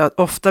deras vardag.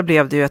 Ofta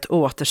blev det ju ett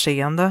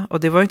återseende, och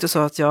det var ju inte så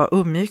att jag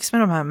umgicks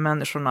med de här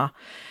människorna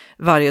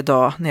varje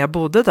dag när jag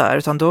bodde där,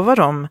 utan då var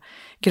de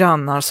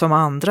grannar som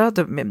andra.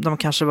 De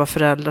kanske var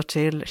föräldrar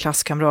till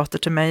klasskamrater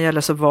till mig,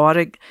 eller så var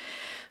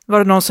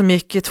det någon som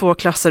gick i 2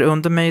 klasser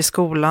under mig i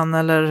skolan,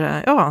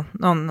 eller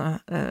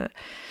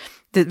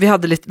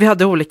vi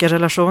hade olika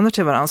relationer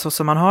till varandra, så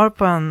som man har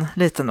på en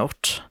liten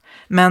ort.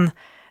 Men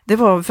det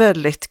var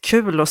väldigt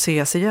kul att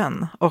ses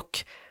igen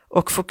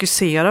och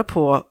fokusera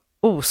på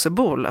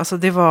Osebol. Alltså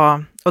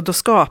och då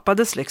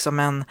skapades liksom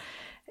en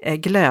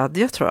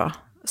glädje, tror jag,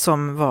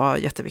 som var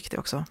jätteviktig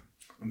också.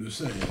 Du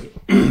säger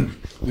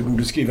det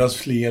borde skrivas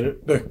fler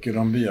böcker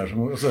om byar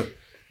som, alltså,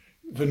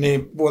 för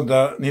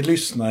ni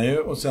lyssnar ju,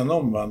 och sen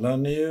omvandlar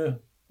ni ju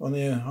vad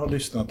ni har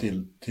lyssnat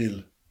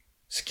till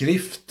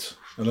skrift,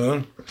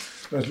 eller?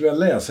 Jag skulle vilja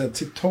läsa ett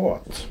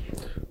citat,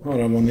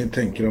 höra vad ni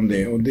tänker om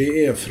det, och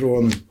det är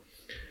från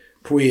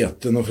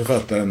poeten och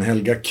författaren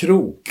Helga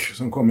Krook,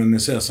 som kom med en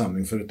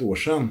essäsamling för ett år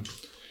sedan.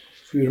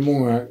 Hur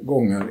många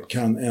gånger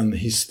kan en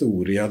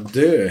historia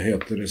dö,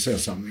 heter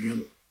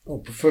essäsamlingen.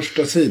 Och på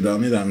första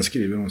sidan i den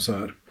skriver hon så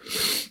här: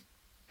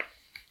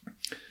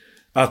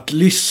 att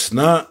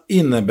lyssna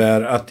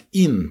innebär att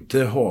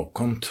inte ha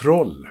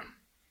kontroll.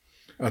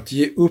 Att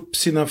ge upp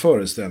sina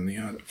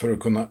föreställningar för att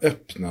kunna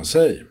öppna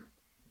sig.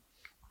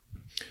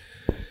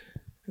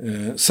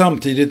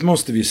 Samtidigt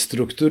måste vi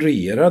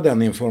strukturera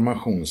den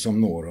information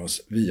som når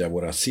oss via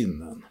våra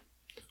sinnen.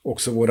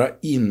 Också våra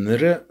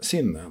inre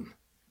sinnen.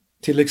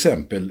 Till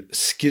exempel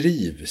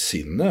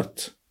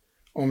skrivsinnet.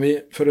 Om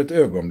vi för ett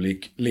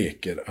ögonblick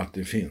leker att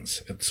det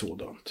finns ett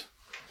sådant.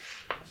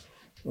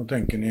 Vad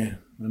tänker ni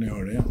när ni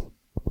hör det?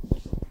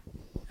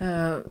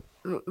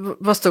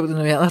 Vad stod det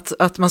nu igen?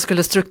 Att man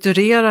skulle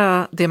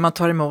strukturera det man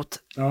tar emot.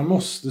 Ja, man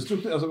måste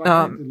strukturera. Alltså man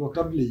kan inte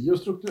låta bli att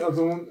strukturera.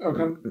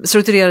 Alltså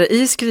strukturera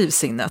i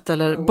skrivsinnet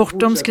eller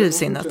bortom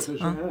skrivsinnet.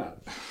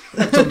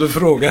 Som du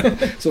frågar,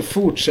 så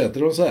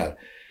fortsätter de så här.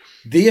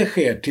 Det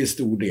sker till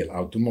stor del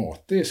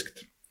automatiskt.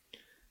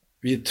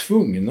 Vi är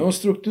tvungna att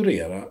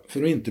strukturera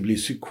för att inte bli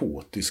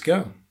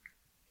psykotiska.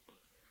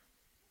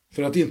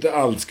 För att inte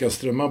allt ska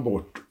strömma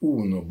bort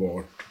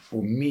onåbart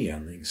och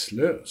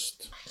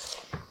meningslöst.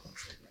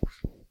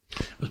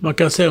 Man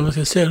kan säga,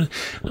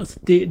 alltså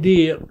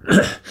det är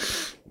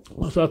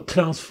alltså att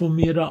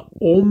transformera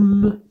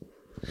om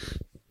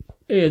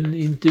en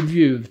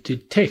intervju till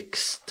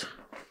text,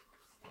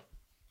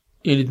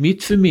 enligt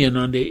mitt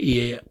förmenande,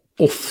 är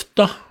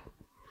ofta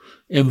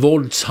en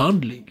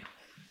våldshandling.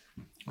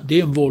 Det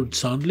är en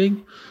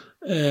våldshandling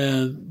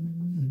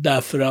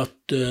därför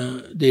att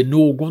det är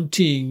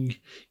någonting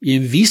i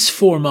en viss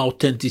form av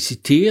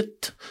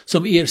autenticitet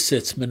som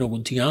ersätts med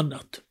någonting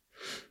annat.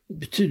 Det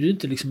betyder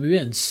inte liksom ur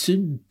en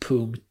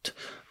synpunkt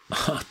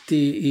att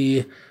det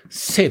är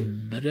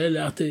sämre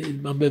eller att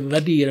man behöver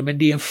värdera, men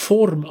det är en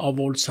form av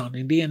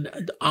våldshandling. Det är en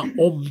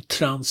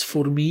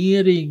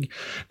omtransformering.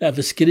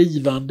 Därför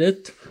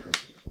skrivandet,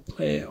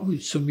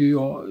 som ju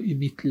jag i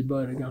mitt liv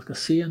började ganska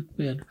sent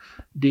med,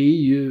 det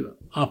är ju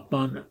att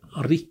man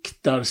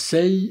riktar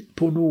sig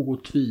på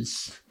något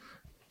vis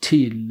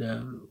till,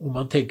 om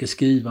man tänker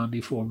skrivande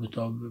i form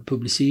av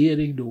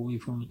publicering då, i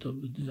form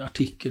av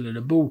artikel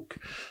eller bok,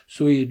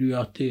 så är det ju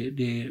att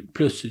det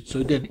plötsligt så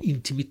är den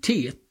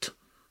intimitet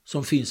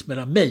som finns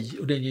mellan mig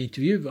och den jag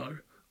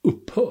intervjuar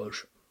upphör,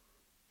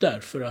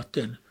 därför att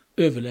den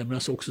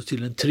överlämnas också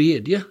till en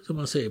tredje, som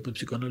man säger på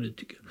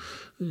psykoanalytiker.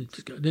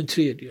 Den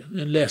tredje,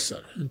 en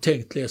läsare, en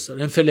tänkt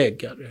läsare, en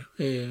förläggare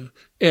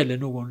eller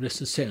någon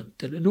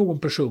recensent eller någon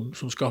person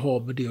som ska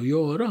ha med det att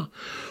göra.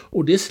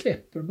 Och det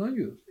släpper man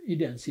ju i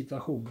den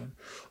situationen.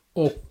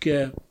 Och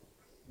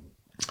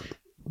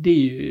det är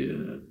ju,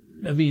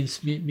 jag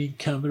minns min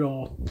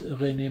kamrat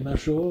René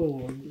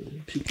Merceau,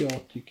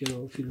 psykiatriker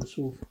och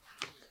filosof.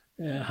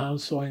 Han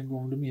sa en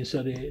gång, det minns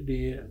jag,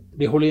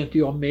 det håller inte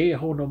jag med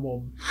honom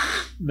om,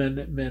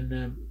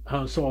 men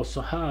han sa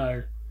så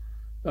här: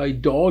 ja,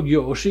 idag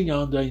görs inga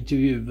andra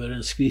intervjuer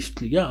än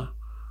skriftliga.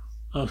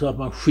 Alltså att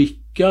man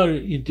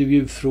skickar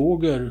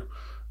intervjufrågor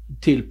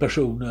till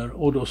personer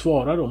och då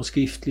svarar de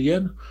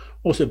skriftligen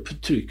och sen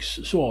trycks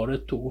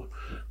svaret då.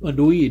 Men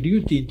då är det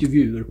ju inte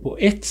intervjuer på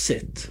ett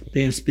sätt.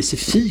 Det är en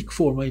specifik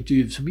form av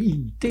intervju som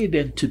inte är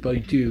den typ av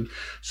intervju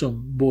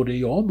som både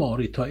jag och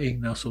Marit har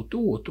ägnat oss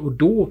åt. Och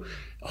då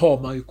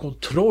har man ju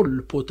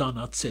kontroll på ett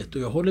annat sätt.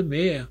 Och jag håller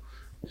med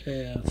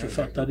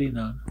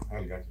författarinnan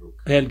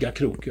Helga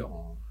Krook.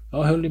 Ja.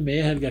 Jag håller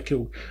med Helga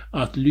Krook.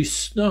 Att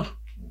lyssna,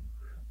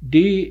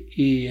 det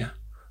är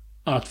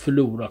att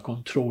förlora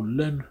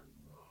kontrollen.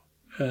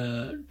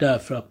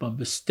 Därför att man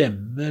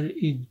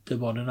bestämmer inte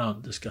vad den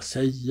andra ska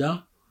säga.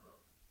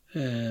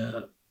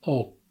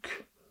 Och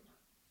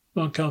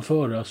man kan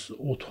föras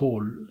åt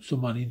håll som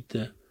man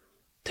inte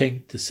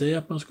tänkte sig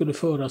att man skulle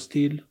föras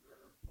till.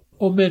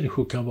 Och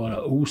människor kan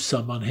vara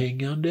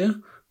osammanhängande,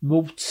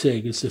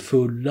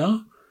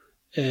 motsägelsefulla,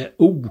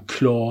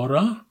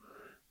 oklara,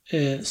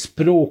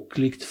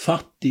 språkligt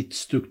fattigt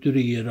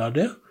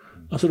strukturerade.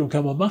 Alltså de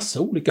kan vara massa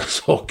olika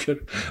saker.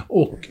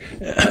 Och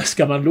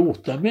ska man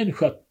låta en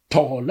människa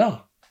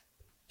tala,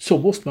 så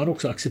måste man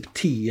också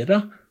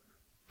acceptera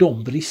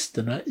de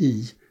bristerna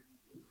i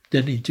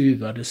den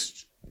intervjuades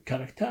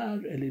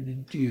karaktär eller den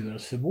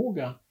intervjuades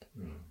förmåga.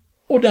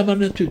 Och där man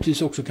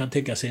naturligtvis också kan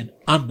tänka sig en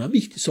annan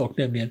viktig sak,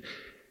 nämligen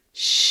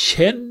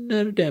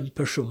känner den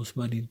person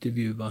som man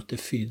intervjuar att det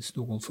finns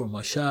någon form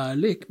av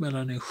kärlek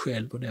mellan en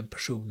själv och den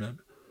personen,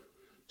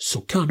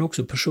 så kan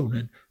också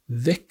personen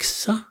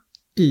växa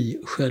i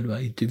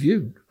själva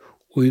intervjun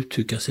och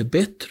uttrycka sig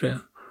bättre.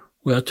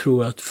 Och jag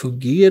tror att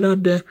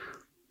fungerande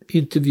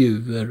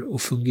intervjuer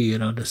och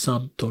fungerande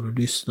samtal och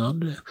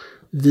lyssnande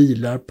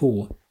vilar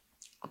på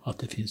att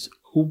det finns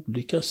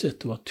olika sätt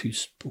att vara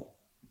tyst på.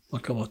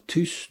 Man kan vara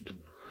tyst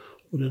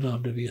och den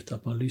andra vet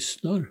att man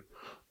lyssnar.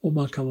 Och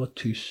man kan vara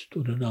tyst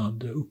och den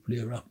andra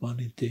upplever att man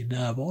inte är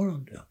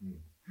närvarande.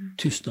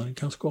 Tystnaden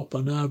kan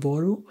skapa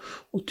närvaro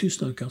och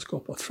tystnaden kan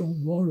skapa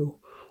frånvaro.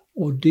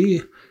 Och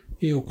det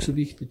är också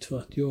viktigt för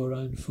att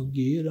göra en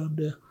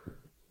fungerande,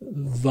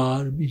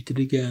 varm,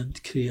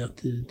 intelligent,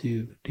 kreativ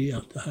intervju. Det är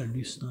att det här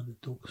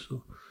lyssnandet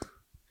också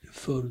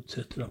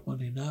förutsätter att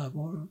man är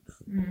närvarande.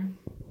 Mm.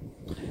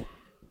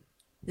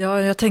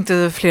 Ja, jag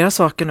tänkte flera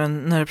saker nu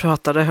när du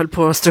pratade, höll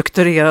på att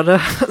strukturera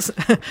det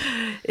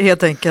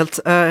helt enkelt.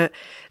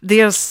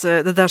 Dels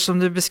det där som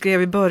du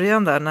beskrev i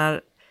början där,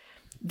 när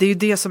det är ju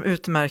det som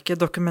utmärker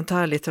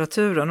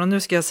dokumentärlitteraturen. Och nu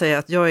ska jag säga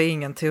att jag är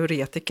ingen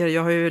teoretiker.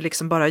 Jag har ju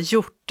liksom bara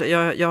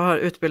jag har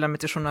utbildat mig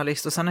till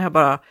journalist och sen har jag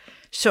bara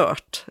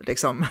kört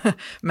liksom.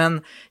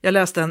 Men jag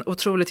läste en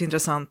otroligt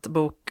intressant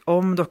bok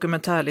om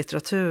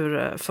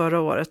dokumentärlitteratur förra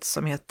året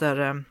som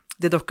heter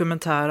Det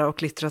dokumentära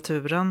och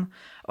litteraturen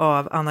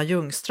av Anna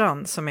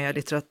Ljungstrand som är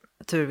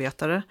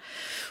litteraturvetare.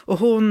 Och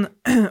hon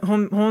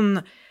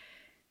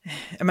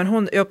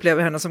jag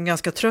upplever henne som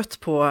ganska trött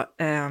på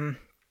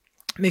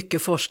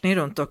mycket forskning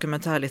runt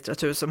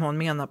dokumentärlitteratur som hon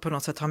menar på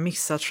något sätt har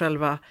missat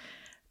själva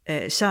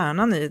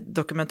kärnan i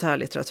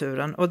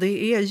dokumentärlitteraturen. Och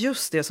det är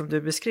just det som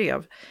du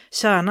beskrev.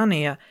 Kärnan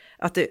är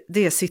att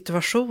det är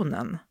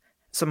situationen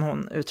som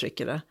hon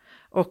uttrycker det.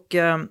 Och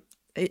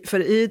för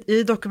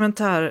i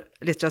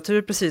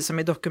dokumentärlitteratur, precis som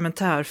i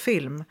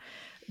dokumentärfilm,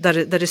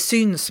 där det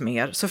syns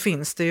mer, så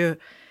finns det ju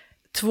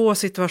 2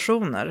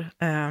 situationer.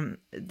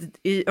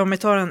 Om vi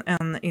tar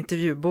en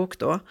intervjubok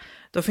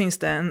då finns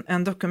det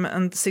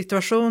en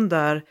situation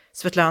där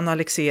Svetlana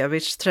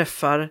Aleksijevitj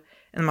träffar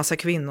en massa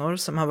kvinnor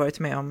som har varit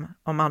med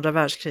om andra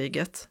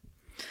världskriget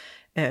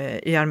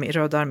i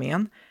Röda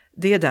armén.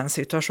 Det är den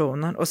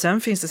situationen. Och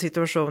sen finns det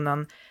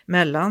situationen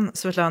mellan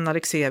Svetlana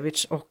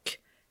Aleksijevitj och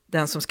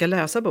den som ska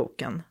läsa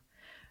boken.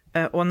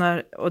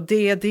 Och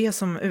det är det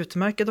som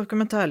utmärker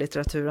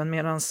dokumentärlitteraturen,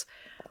 medan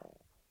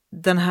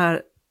den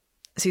här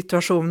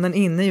situationen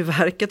inne i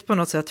verket på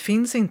något sätt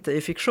finns inte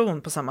i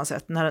fiktion på samma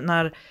sätt.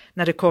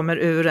 När det kommer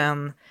ur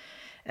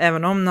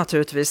även om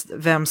naturligtvis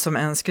vem som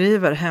än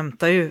skriver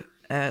hämtar ju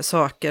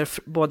saker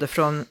både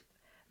från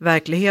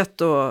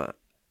verklighet och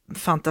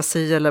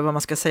fantasi, eller vad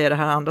man ska säga, det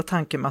här andra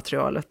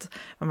tankematerialet,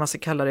 vad man ska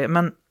kalla det.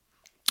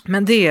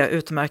 Men det är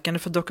utmärkande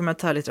för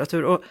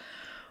dokumentärlitteratur. Och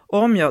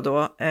om jag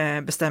då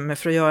bestämmer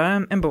för att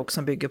göra en bok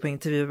som bygger på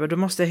intervjuer, då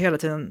måste jag hela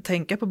tiden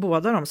tänka på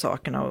båda de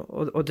sakerna,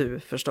 och du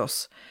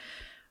förstås.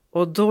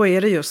 Och då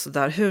är det just det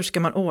där, hur ska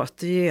man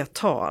återge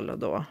tal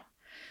då?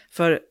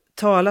 För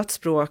talat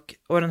språk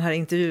och den här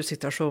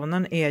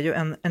intervjusituationen är ju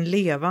en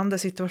levande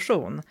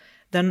situation.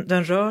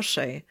 Den rör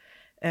sig.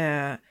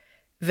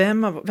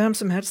 Vem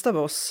som helst av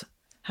oss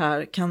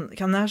här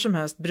kan när som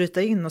helst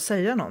bryta in och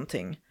säga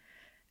någonting.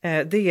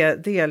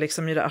 Det är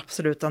liksom i det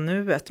absoluta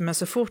nuet. Men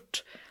så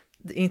fort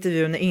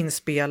intervjun är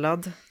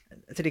inspelad,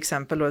 till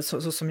exempel då,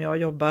 så som jag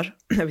jobbar,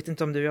 jag vet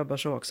inte om du jobbar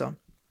så också,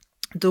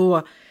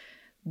 då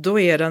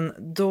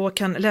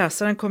kan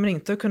läsaren kommer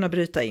inte att kunna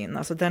bryta in.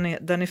 Alltså det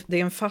är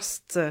en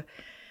fast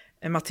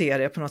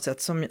materia på något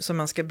sätt som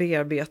man ska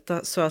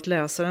bearbeta, så att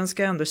läsaren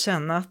ska ändå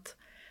känna att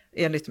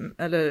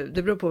eller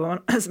det beror på vad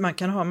man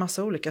kan ha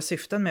massa olika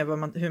syften med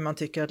hur man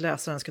tycker att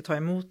läsaren ska ta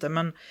emot det.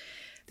 Men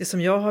det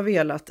som jag har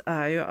velat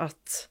är ju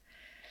att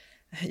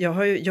jag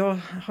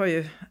har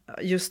ju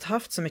just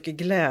haft så mycket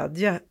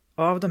glädje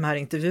av de här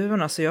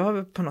intervjuerna, så jag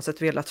har på något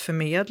sätt velat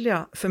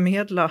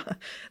förmedla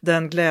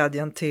den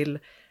glädjen till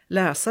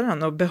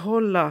läsaren och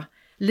behålla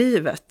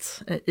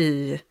livet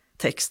i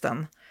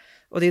texten.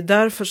 Och det är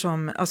därför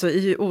som, alltså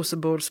i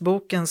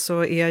Oseborgsboken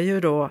så är ju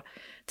då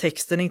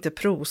texten inte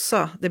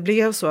prosa. Det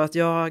blev så att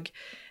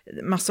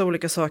massa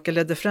olika saker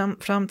ledde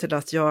fram till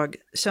att jag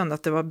kände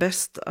att det var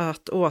bäst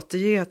att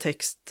återge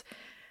text,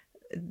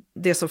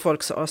 det som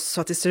folk sa,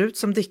 så att det ser ut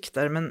som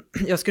dikter, men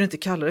jag skulle inte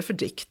kalla det för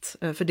dikt,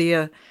 för det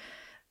är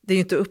ju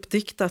inte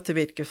uppdiktat i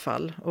vilket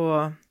fall.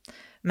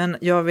 Men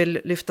jag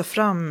vill lyfta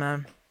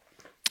fram,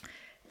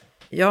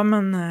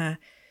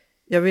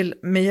 jag vill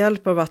med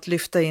hjälp av att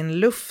lyfta in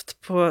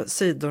luft på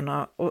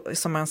sidorna, och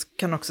som man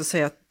kan också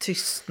säga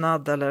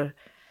tystnad, eller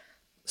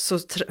så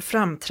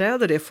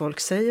framträder det folk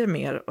säger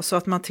mer, och så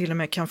att man till och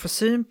med kan få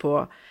syn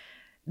på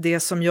det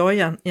som jag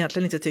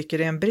egentligen inte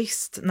tycker är en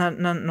brist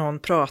när någon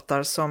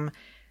pratar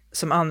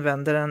som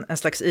använder en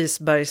slags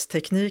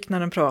isbergsteknik när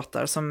den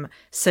pratar, som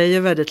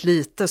säger väldigt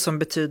lite som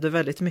betyder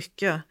väldigt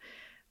mycket.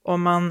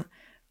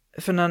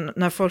 För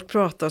när folk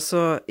pratar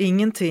så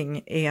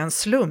ingenting är en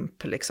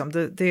slump liksom.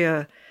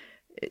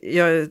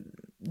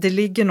 Det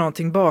ligger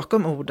någonting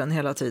bakom orden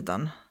hela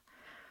tiden.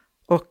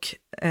 Och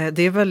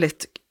det är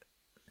väldigt,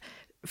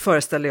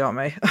 föreställer jag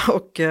mig,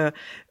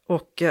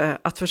 och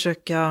att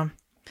försöka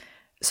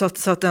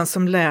så att den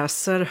som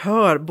läser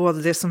hör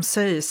både det som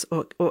sägs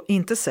och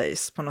inte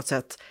sägs på något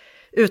sätt,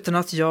 utan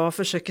att jag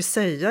försöker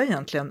säga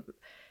egentligen.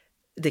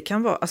 Det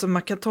kan vara, alltså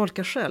man kan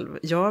tolka själv.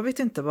 Jag vet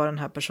inte vad den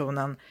här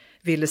personen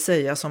ville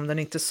säga som den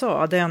inte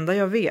sa. Det enda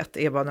jag vet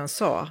är vad den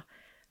sa.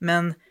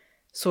 Men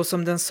så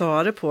som den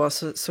sa det på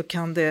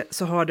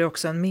så har det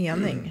också en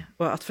mening.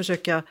 Och att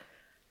försöka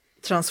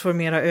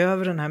transformera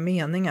över den här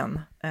meningen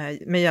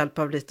med hjälp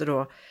av lite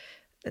då,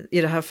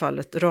 i det här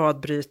fallet,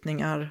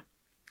 radbrytningar.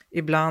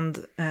 Ibland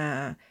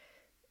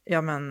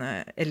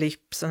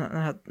ellipsen,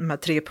 de här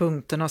 3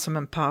 punkterna som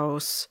en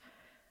paus.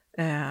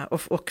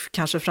 Och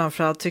kanske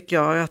framförallt tycker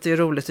jag att det är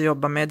roligt att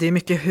jobba med. Det är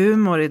mycket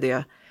humor i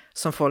det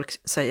som folk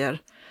säger.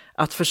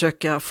 Att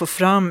försöka få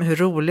fram hur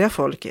roliga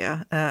folk är.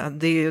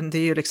 Det är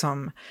ju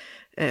liksom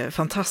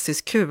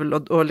fantastiskt kul.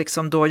 Och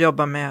liksom då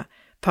jobba med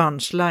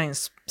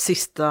punchlines,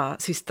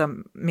 sista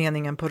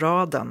meningen på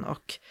raden.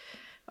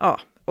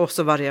 Och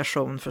så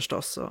variation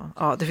förstås.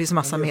 Det finns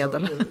massa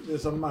medel. Det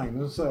som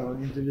Magnus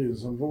säger, intervjun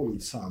som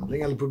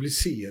våldshandling eller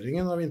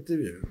publiceringen av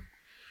intervjun.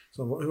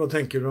 Vad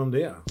tänker du om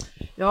det?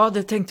 Ja,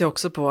 det tänkte jag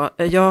också på.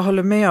 Jag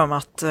håller med om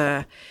att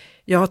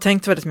jag har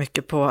tänkt väldigt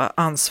mycket på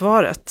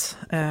ansvaret.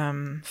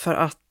 För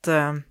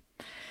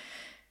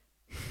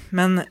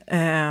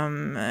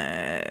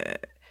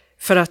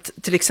att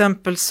till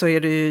exempel så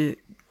är det ju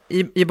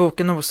i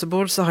boken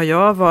Osebor så har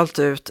jag valt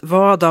ut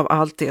vad av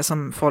allt det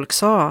som folk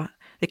sa.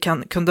 Det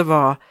kunde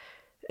vara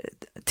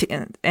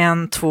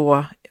 1,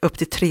 2, upp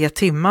till 3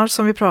 timmar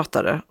som vi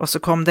pratade. Och så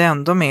kom det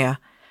ändå med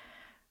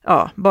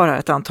bara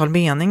ett antal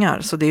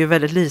meningar. Så det är ju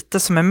väldigt lite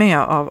som är med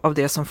av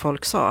det som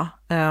folk sa.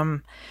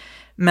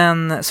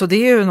 Men så det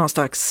är ju någon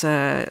slags,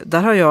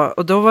 där har jag,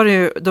 och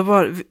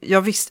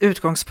jag visste,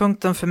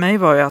 utgångspunkten för mig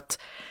var ju att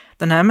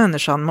den här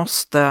människan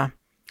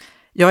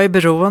jag är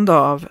beroende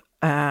av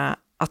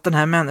att den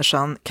här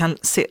människan kan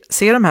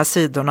se de här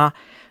sidorna,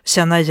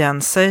 känna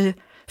igen sig,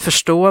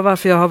 förstå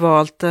varför jag har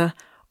valt det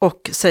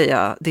och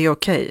säga det är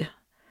okej.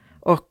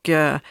 Och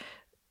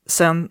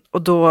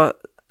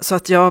så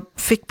att jag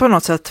fick på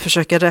något sätt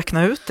försöka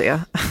räkna ut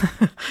det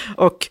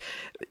och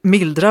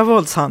mildra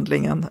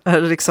våldshandlingen,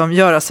 liksom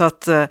göra så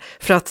att,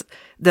 för att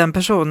den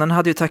personen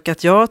hade ju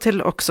tackat ja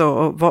till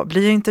också att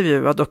bli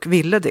intervjuad och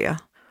ville det.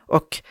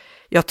 Och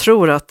jag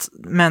tror att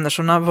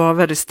människorna var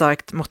väldigt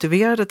starkt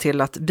motiverade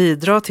till att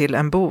bidra till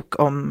en bok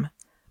om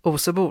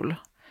Osebol.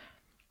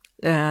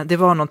 Det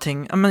var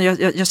någonting,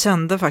 jag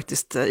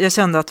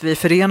kände att vi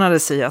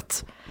förenades i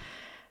att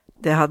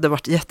det hade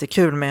varit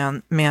jättekul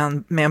med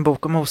en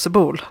bok om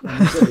Osebol.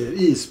 Man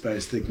säger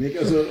isbergsteknik.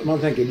 Alltså, man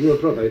tänker, du har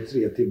pratat i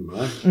 3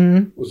 timmar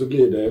och så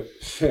blir det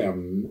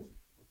 5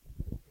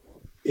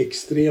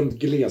 extremt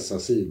glesa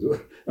sidor.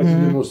 Alltså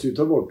du måste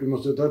ta bort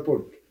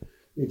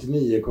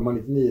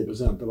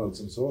 99,99% av allt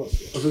som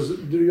sades. Alltså,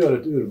 du gör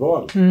ett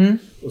urval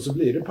och så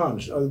blir det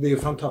punch. Alltså, det är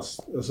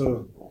fantastiskt.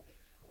 Alltså,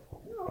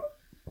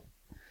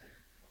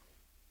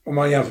 om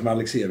man jämför med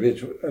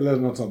Alexievich eller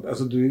något sånt.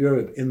 Alltså du gör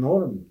ett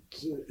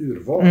enormt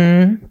urval.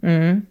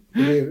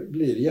 Det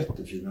blir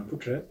jättefina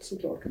porträtt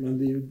såklart. Men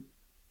det är ju...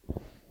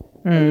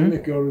 Hur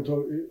mycket har du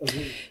tagit? Alltså...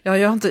 Ja,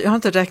 jag har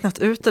inte räknat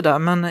ut det där.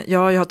 Men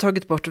jag har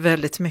tagit bort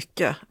väldigt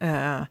mycket.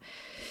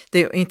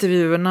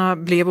 Intervjuerna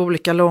blev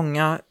olika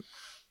långa.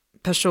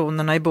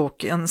 Personerna i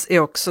boken är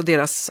också,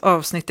 deras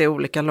avsnitt är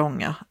olika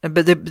långa.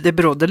 Det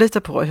berodde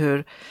lite på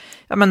hur...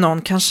 Ja, men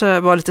någon kanske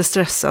var lite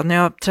stressad när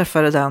jag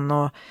träffade den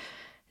och...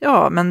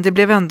 Ja, men det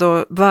blev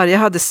ändå,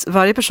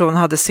 varje person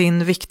hade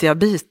sin viktiga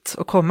bit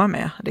att komma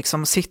med,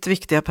 liksom sitt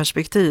viktiga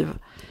perspektiv.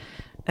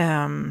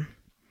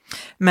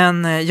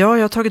 Men jag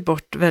har tagit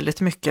bort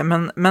väldigt mycket,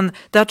 men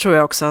där tror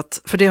jag också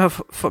att, för det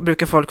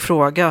brukar folk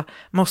fråga,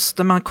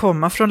 måste man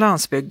komma från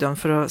landsbygden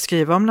för att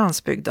skriva om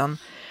landsbygden?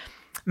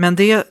 Men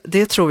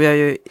det tror jag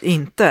ju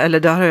inte, eller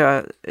där har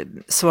jag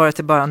svaret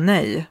är bara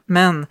nej.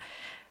 Men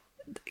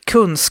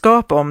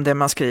kunskap om det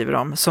man skriver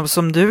om,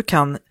 som du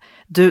kan...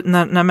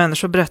 När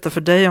människor berättar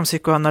för dig om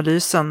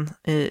psykoanalysen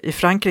i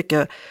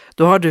Frankrike,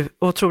 då har du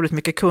otroligt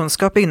mycket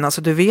kunskap innan,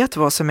 så du vet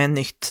vad som är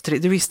nytt.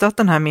 Du visste att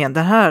den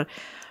här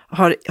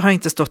har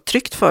inte stått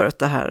tryckt förut,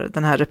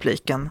 den här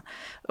repliken.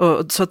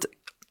 Och så att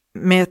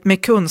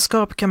med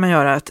kunskap kan man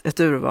göra ett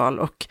urval,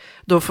 och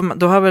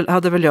då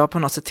hade väl jag på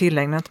något sätt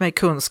tillägnat mig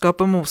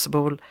kunskap om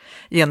Osebol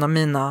genom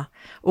mina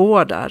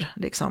år där.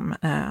 Liksom.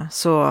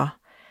 Så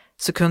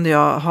kunde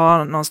jag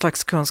ha någon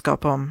slags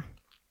kunskap om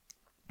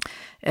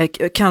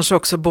kanske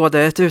också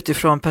både ett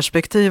utifrån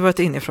perspektiv och ett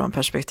inifrån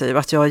perspektiv.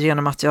 Att jag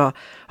genom att jag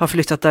har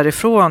flyttat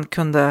därifrån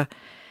kunde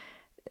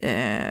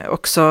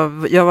också,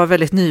 jag var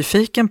väldigt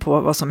nyfiken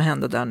på vad som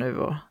hände där nu.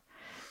 Och,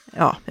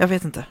 ja, jag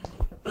vet inte.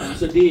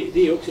 Alltså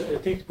det är också,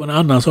 jag tänkte på en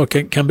annan sak,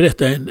 jag kan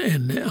berätta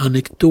en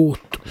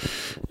anekdot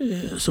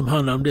som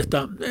handlar om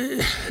detta.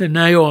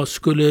 När jag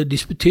skulle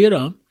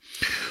disputera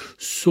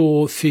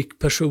så fick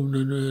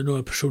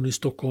några personer i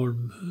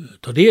Stockholm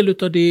ta del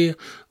av det,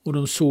 och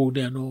de såg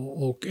den,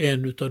 och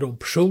en av de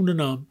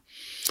personerna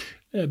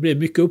blev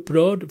mycket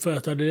upprörd för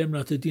att jag hade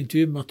lämnat ett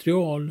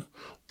intervjumaterial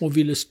och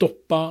ville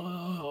stoppa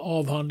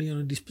avhandlingen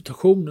och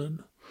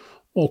disputationen,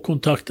 och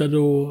kontaktade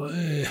då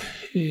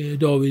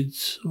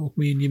Davids och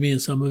min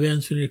gemensamma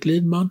vän Sven-Erik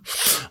Lidman.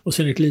 Och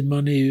Sven-Erik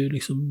Lidman är ju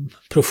liksom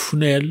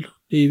professionell,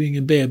 det är ju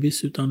ingen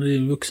bebis utan det är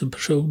en vuxen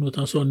person, och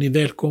han sa ni är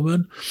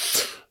välkommen.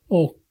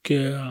 Och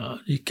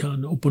ni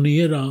kan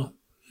opponera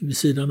vid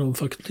sidan om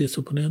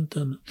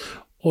fakultetsopponenten.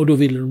 Och då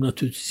ville de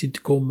naturligtvis inte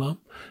komma.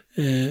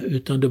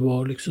 Utan det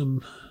var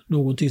liksom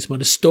någonting som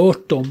hade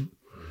stört dem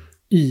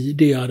i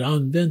det jag hade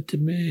använt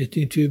med ett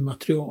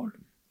intervjumaterial.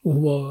 Och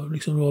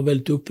de var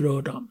väldigt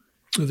upprörda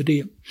över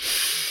det.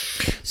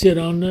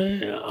 Sedan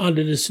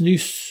alldeles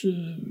nyss,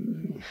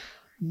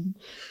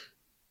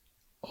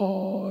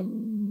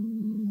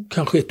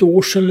 kanske ett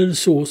år sedan eller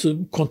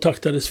så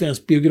kontaktade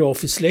Svensk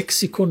Biografisk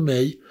Lexikon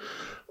mig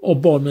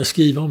och bad mig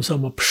skriva om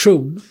samma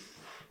person.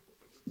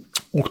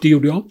 Och det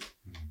gjorde jag.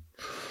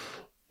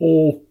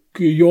 Och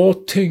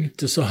jag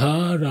tänkte så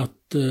här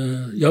att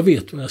jag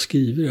vet vad jag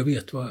skriver, jag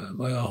vet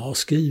vad jag har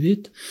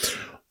skrivit.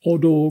 Och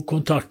då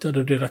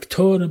kontaktade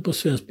redaktören på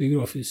Svensk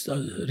Biografisk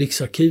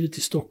Riksarkivet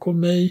i Stockholm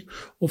mig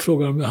och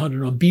frågade om jag hade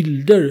några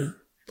bilder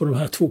på de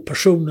här 2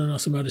 personerna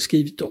som jag hade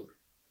skrivit om.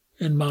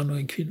 En man och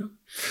en kvinna.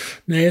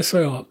 Nej, sa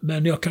jag,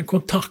 men jag kan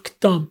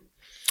kontakta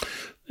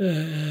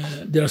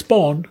deras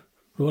barn.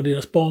 Det var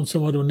deras barn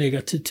som var då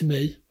negativt till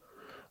mig.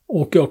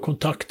 Och jag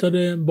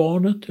kontaktade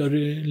barnet, jag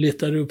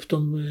letade upp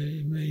dem,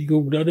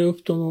 googlade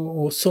upp dem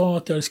och sa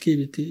att jag hade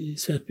skrivit i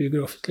Svensk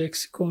Biografisk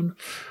Lexikon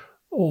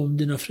om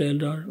dina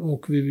föräldrar,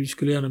 och vi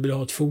skulle gärna vilja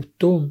ha ett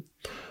foto.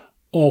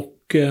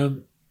 Och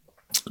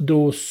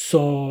då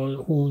sa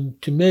hon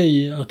till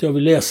mig att jag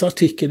vill läsa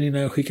artikeln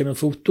innan jag skickar en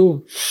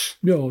foto.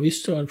 Ja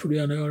visst, det får du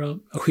gärna göra.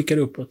 Jag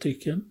skickade upp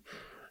artikeln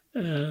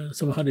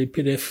som hade i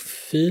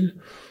pdf-fil.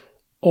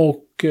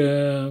 Och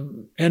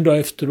en dag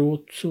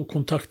efteråt så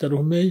kontaktade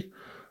hon mig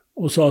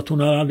och sa att hon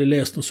hade aldrig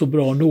läst något så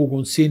bra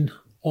någonsin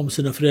om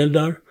sina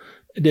föräldrar.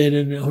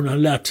 Hon har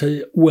lärt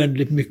sig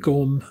oändligt mycket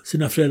om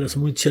sina föräldrar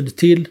som hon inte kände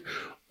till.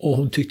 Och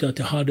hon tyckte att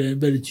jag hade en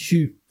väldigt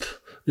djup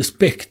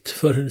respekt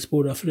för hennes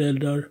båda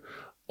föräldrar.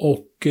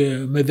 Och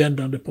med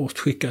vändande post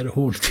skickade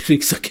hon till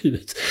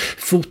Riksarkivets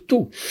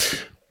foto.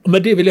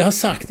 Men det vill jag ha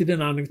sagt i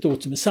den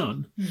anekdot som är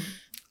sann.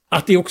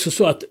 Att det är också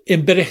så att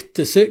en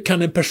berättelse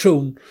kan en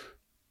person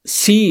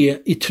se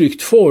i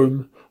tryckt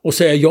form och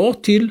säga ja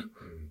till.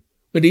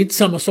 Men det är inte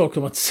samma sak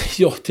som att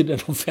säga ja till den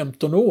om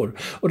 15 år.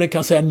 Och den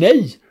kan säga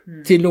nej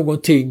till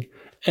någonting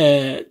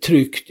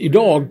tryckt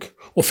idag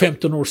och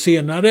 15 år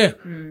senare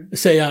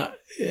säga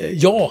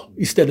ja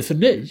istället för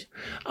nej.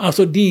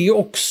 Alltså det är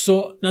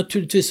också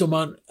naturligtvis om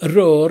man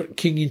rör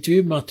kring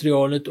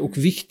intervjumaterialet och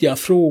viktiga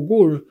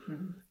frågor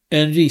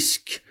en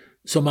risk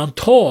som man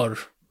tar.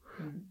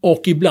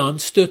 Och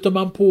ibland stöter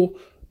man på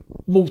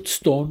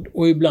motstånd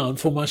och ibland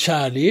får man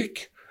kärlek.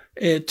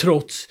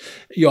 Trots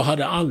jag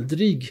hade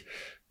aldrig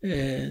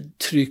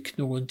tryckt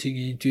någonting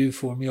i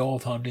intervjuform i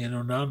avhandlingen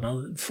eller någon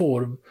annan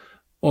form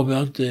om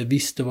jag inte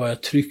visste vad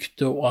jag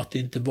tryckte och att det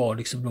inte var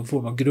liksom någon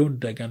form av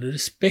grundläggande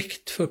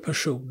respekt för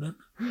personen.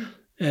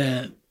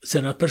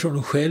 Sen att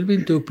personen själv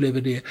inte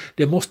upplever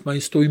det måste man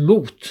ju stå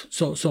emot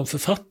som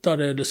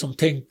författare eller som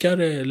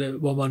tänkare eller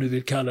vad man nu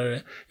vill kalla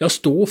det. Jag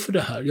står för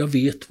det här, jag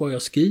vet vad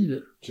jag skriver.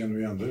 Känner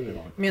vi ändå det?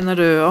 Menar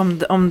du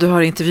om du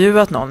har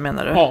intervjuat någon,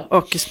 menar du?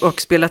 Ja.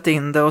 Och spelat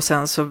in det och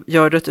sen så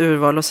gör du ett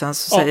urval och sen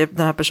så säger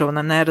den här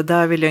personen nej, det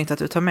där vill jag inte att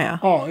du tar med.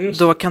 Ja, just.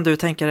 Då kan du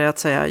tänka dig att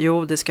säga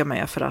jo, det ska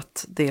med för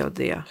att det och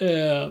det.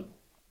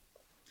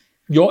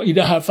 Ja, i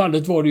det här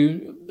fallet var det ju,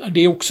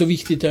 det är också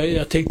viktigt,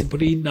 jag tänkte på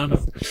det innan,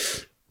 att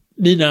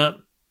mina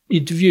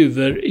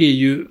intervjuer är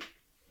ju,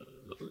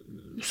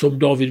 som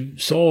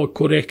David sa,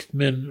 korrekt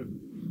men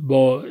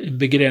var en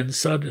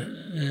begränsad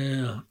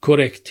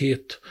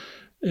korrekthet.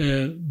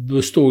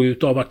 Består ju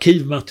av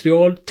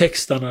arkivmaterial,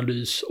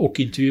 textanalys och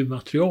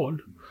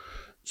intervjumaterial.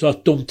 Så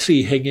att de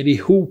tre hänger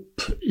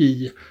ihop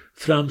i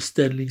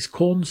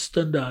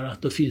framställningskonsten där,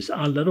 att det finns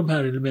alla de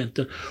här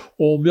elementen.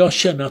 Och om jag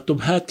känner att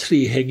de här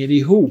tre hänger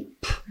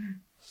ihop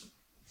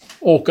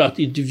och att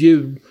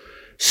intervjun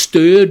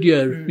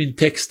stödjer min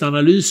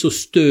textanalys och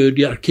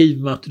stödjer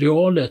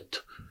arkivmaterialet,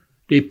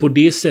 det är på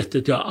det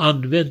sättet jag har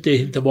använt det. Det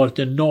har inte varit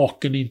en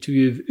naken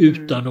intervju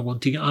utan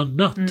någonting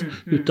annat.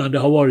 Utan det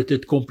har varit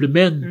ett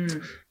komplement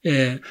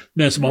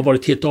men som har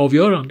varit helt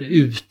avgörande.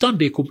 Utan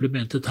det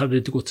komplementet hade det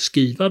inte gått att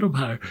skriva de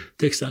här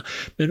texterna.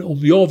 Men om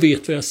jag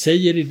vet vad jag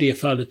säger i det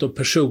fallet och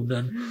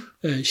personen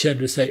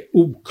känner sig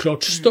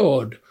oklart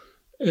störd,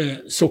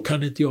 så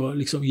kan inte jag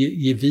liksom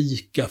ge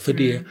vika för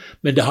det.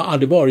 Men det har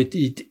aldrig varit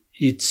i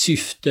ett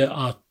syfte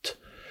att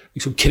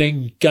liksom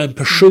kränka en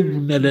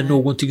person eller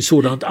någonting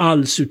sådant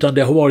alls, utan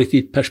det har varit i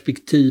ett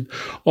perspektiv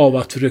av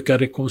att försöka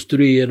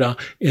rekonstruera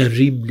en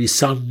rimlig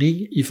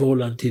sanning i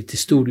förhållande till ett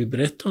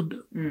historieberättande.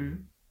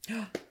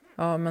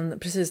 Ja, men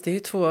precis,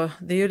 det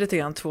är ju lite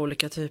grann två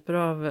olika typer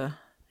av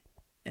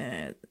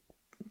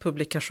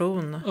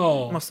publikation,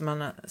 måste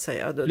man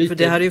säga. Lite. För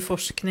det här är ju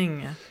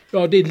forskning.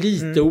 Ja, det är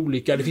lite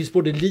olika. Det finns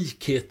både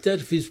likheter,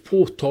 det finns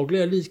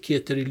påtagliga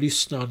likheter i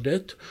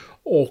lyssnandet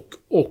och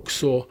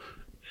också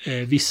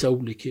vissa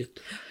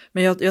olikheter.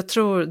 Men jag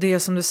tror det är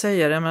som du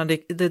säger,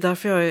 det är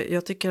därför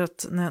jag tycker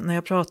att när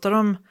jag pratar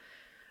om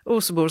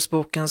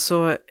Oseborsboken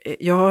så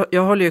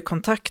jag håller ju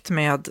kontakt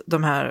med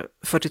de här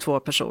 42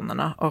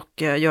 personerna och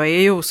jag är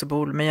i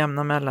Osebol med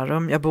jämna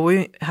mellanrum. Jag bor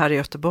ju här i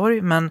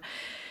Göteborg,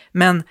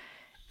 men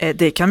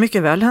det kan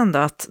mycket väl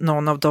hända att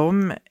någon av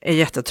dem är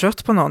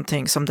jättetrött på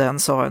någonting som den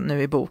sa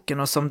nu i boken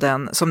och som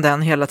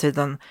den hela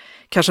tiden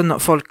kanske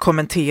folk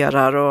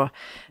kommenterar och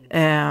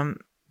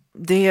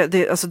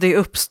det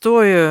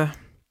uppstår ju,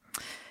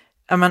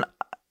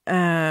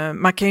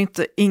 man kan ju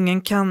inte,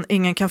 ingen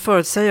kan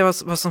förutsäga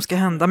vad som ska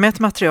hända med ett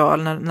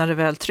material när det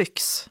väl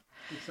trycks.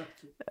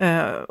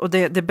 Och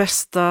det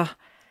bästa,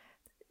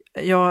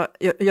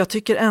 jag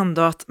tycker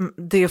ändå att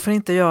det får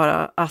inte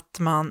göra att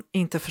man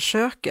inte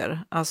försöker.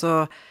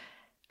 Alltså,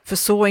 för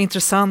så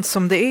intressant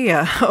som det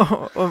är,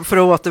 och för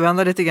att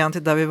återvända lite grann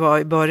till där vi var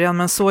i början,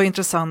 men så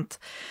intressant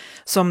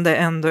som det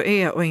ändå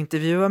är att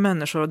intervjua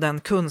människor och den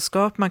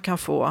kunskap man kan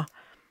få.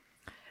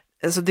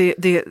 Alltså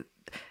det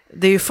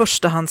är ju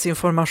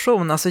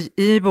förstahandsinformation. Alltså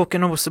i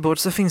boken Osebord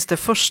så finns det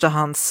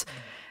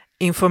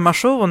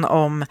förstahandsinformation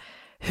om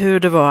hur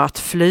det var att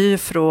fly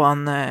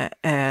från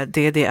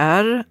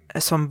DDR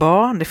som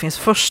barn. Det finns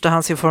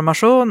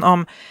förstahandsinformation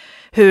om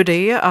hur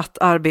det är att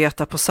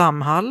arbeta på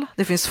Samhall.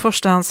 Det finns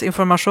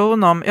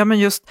förstahandsinformation om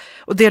just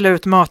att dela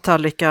ut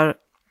mattallrikar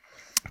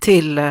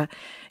till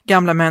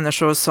gamla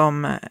människor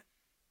som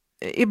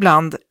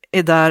ibland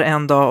är där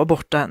en dag och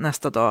borta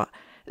nästa dag.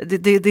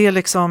 Det är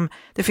liksom,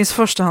 det finns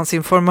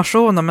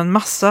förstahandsinformation om en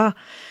massa,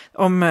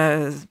 om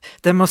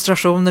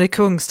demonstrationer i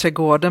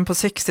Kungsträdgården på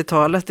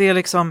 60-talet. Det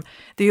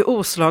är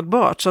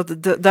oslagbart. Så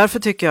därför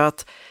tycker jag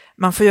att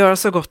man får göra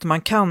så gott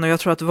man kan, och jag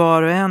tror att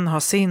var och en har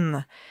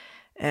sin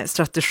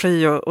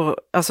strategi och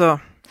alltså,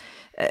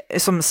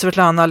 som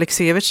Svetlana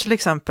Alexievich till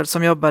exempel,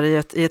 som jobbar i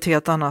ett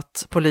helt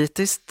annat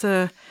politiskt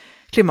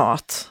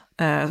klimat.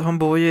 Hon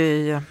bor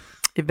ju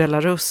i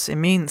Belarus, i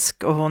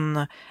Minsk, och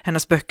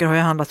hennes böcker har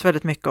ju handlat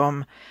väldigt mycket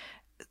om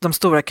de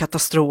stora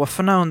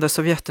katastroferna under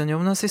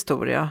Sovjetunionens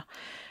historia.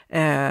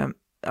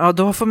 Ja,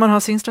 då får man ha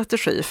sin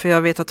strategi, för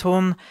jag vet att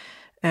hon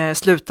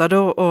slutade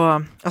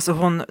och alltså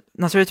hon,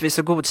 naturligtvis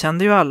så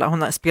godkände ju alla,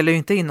 hon spelade ju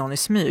inte in någon i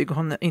smyg,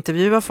 hon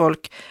intervjuade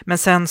folk, men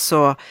sen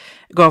så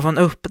gav hon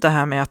upp det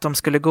här med att de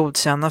skulle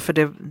godkänna, för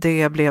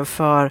det blev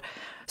för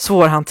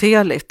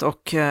svårhanterligt,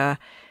 och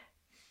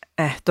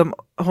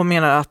hon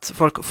menar att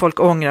folk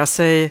ångrar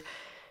sig.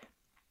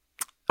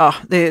 Ja,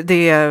 det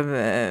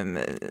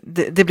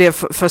blev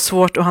för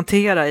svårt att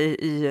hantera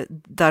i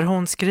där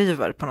hon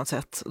skriver på något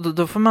sätt.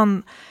 Då får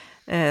man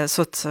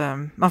så att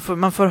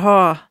man får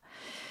ha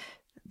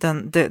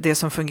det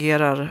som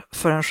fungerar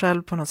för en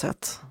själv på något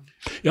sätt.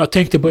 Jag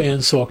tänkte på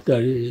en sak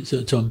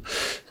där som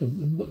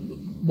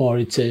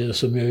Marit säger,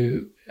 som jag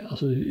ju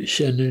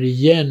känner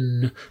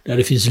igen, där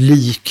det finns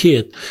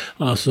likhet.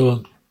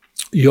 Alltså,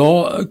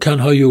 jag kan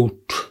ha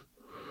gjort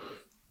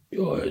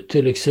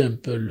till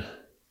exempel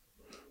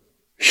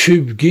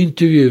 20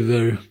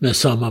 intervjuer med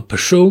samma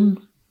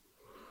person,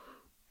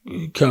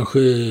 kanske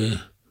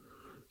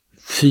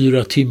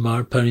 4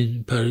 timmar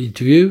per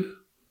intervju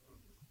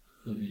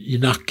i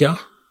Nacka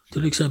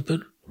till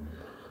exempel.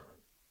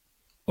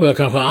 Och jag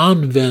kanske har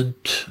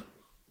använt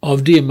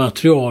av det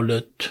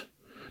materialet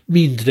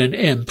mindre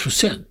än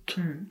 1%.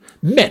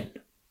 Men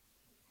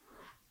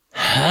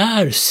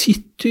här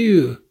sitter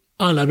ju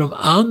alla de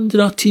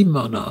andra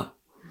timmarna,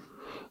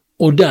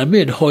 och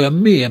därmed har jag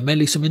med mig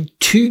liksom en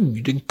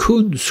tyngd, en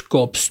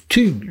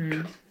kunskapstyngd.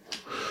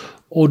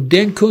 Och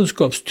den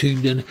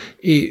kunskapstyngden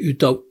är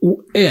utav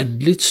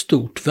oändligt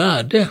stort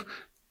värde,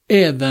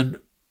 även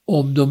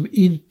om de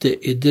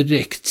inte är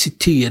direkt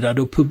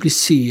citerade och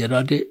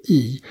publicerade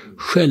i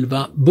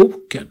själva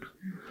boken.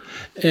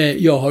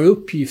 Jag har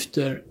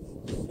uppgifter,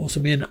 och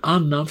som är en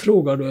annan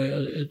fråga då,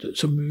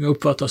 som jag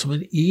uppfattar som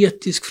en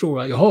etisk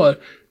fråga. Jag har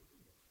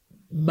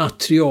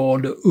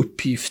material och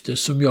uppgifter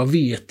som jag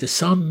vet är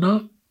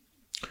sanna,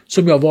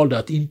 som jag valde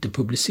att inte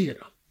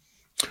publicera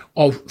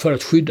för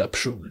att skydda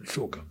personen i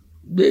fråga.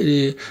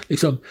 Det är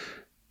liksom,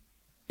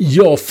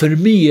 jag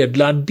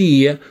förmedlar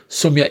det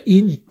som jag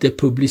inte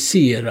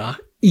publicerar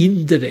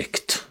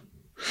indirekt.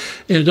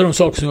 En av de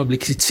saker som jag blev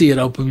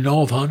kritiserad på min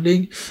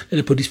avhandling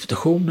eller på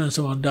disputationen,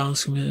 som var en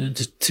dansk, en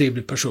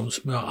trevlig person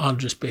som jag har all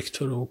respekt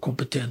för och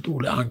kompetent,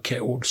 Ole Anke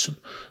Olsen,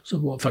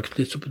 som var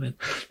fakultetsopponent,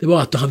 det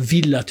var att han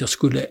ville att jag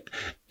skulle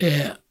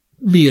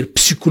mer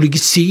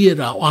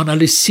psykologisera och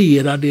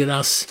analysera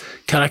deras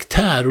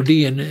karaktär, och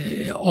det är en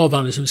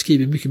avhandling som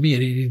skriver mycket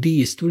mer i en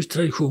idéhistorisk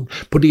tradition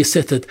på det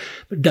sättet.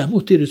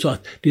 Däremot är det så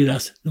att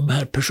de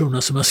här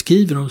personerna som jag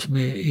skriver om, som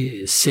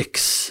är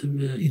 6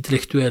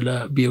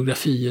 intellektuella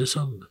biografier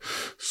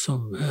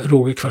som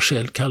Roger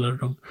Kvarsell kallar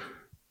dem,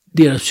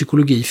 deras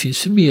psykologi finns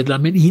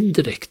förmedlad men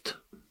indirekt.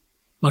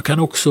 Man kan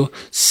också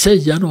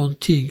säga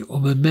någonting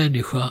om en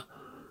människa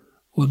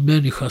och en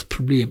människas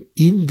problem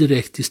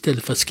indirekt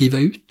istället för att skriva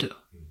ut det.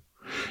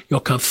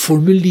 Jag kan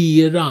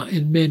formulera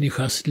en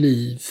människas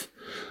liv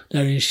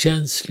där en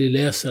känslig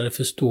läsare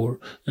förstår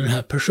den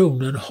här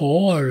personen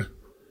har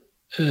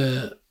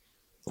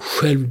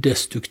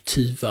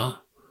självdestruktiva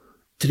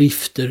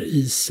drifter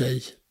i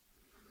sig,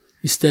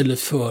 istället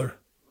för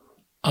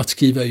att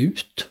skriva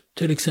ut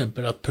till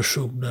exempel att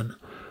personen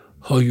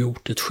har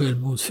gjort ett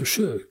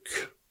självmordsförsök.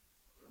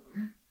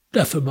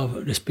 Därför man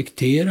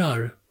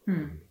respekterar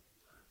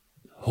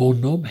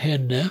honom,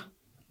 henne,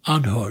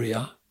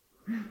 anhöriga.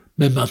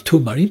 Men man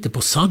tummar inte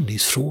på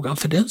sanningsfrågan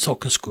för den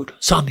sakens skull.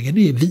 Sanningen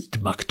är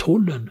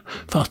vidmakthållen,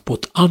 fast på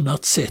ett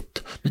annat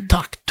sätt, med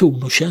takt,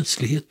 ton och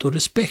känslighet och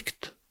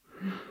respekt.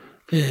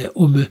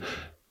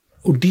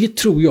 Och det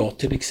tror jag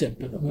till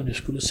exempel, om jag nu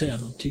skulle säga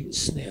någonting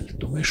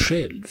snällt om mig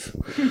själv,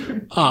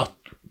 att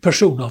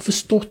personen har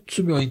förstått,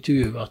 som jag har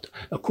intervjuat,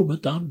 jag kommer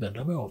inte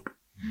använda mig av det.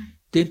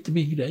 Det är inte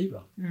min grej,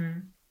 va?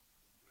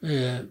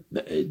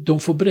 De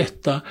får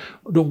berätta,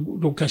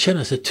 de kan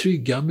känna sig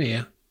trygga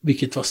med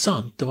vilket var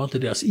sant. Det var inte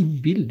deras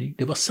inbildning,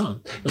 det var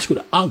sant. Jag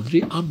skulle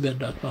aldrig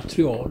använda ett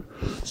material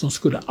som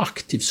skulle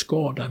aktivt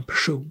skada en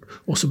person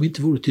och som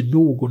inte vore till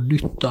någon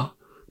nytta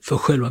för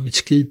själva mitt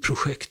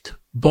skrivprojekt.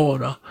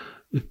 Bara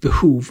ett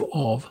behov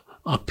av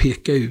att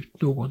peka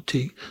ut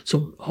någonting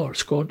som har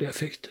skadliga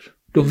effekter.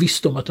 De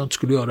visste om att de inte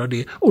skulle göra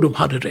det, och de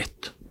hade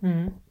rätt.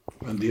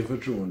 Men det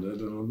förtroende,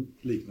 eller någon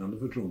liknande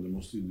förtroende,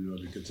 måste ju du ha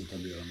lyckats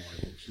etablera,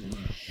 Marit, också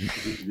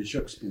vid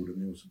köksbordet i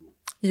Osebo.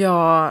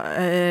 Ja,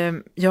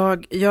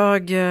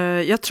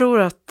 jag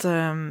tror att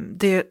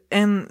det är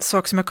en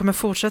sak som jag kommer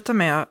fortsätta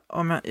med.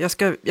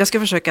 Jag ska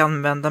försöka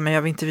använda mig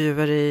av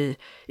intervjuer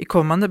i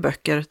kommande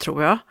böcker,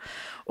 tror jag.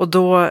 Och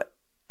då,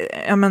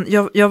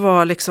 jag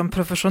var liksom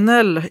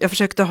professionell.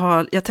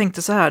 Jag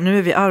tänkte så här, nu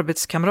är vi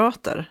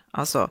arbetskamrater.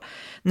 Alltså,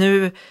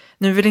 nu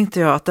vill inte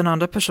jag att den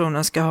andra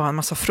personen ska ha en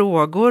massa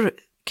frågor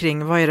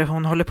kring vad är det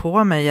hon håller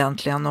på med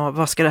egentligen och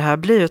vad ska det här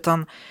bli,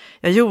 utan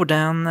jag gjorde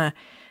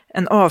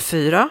en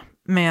A4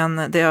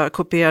 där jag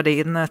kopierade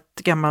in ett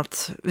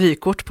gammalt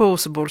vykort på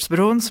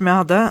Oseborgsbron som jag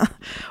hade,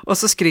 och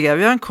så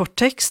skrev jag en kort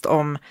text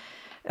om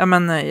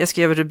jag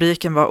skrev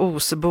rubriken var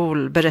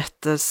Osebol,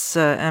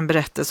 en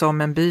berättelse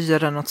om en by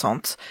eller något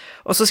sånt.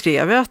 Och så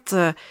skrev jag att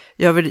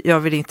jag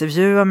vill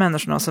intervjua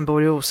människorna som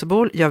bor i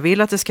Osebol. Jag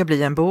vill att det ska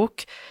bli en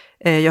bok.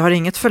 Jag har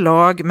inget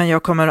förlag, men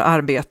jag kommer att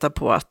arbeta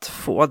på att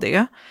få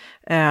det.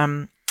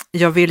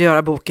 Jag vill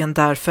göra boken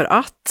därför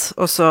att,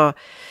 och så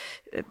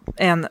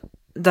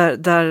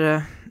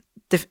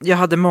jag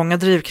hade många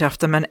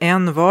drivkrafter, men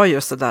en var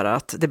just det där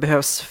att det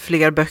behövs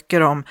fler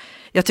böcker om.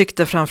 Jag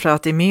tyckte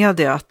framförallt i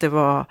media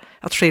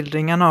att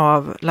skildringarna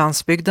av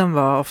landsbygden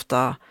var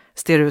ofta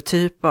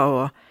stereotypa,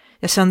 och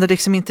jag kände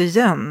liksom inte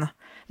igen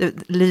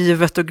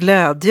livet och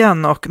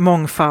glädjen och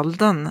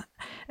mångfalden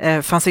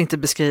fanns inte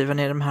beskriven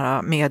i de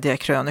här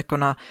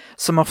mediekrönikorna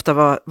som ofta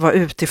var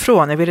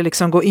utifrån. Jag ville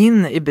liksom gå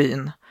in i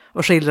byn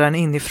och skildra den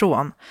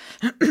inifrån.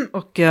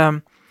 Och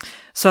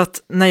så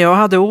att när jag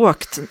hade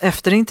åkt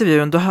efter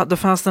intervjun, då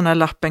fanns den här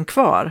lappen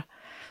kvar.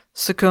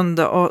 Så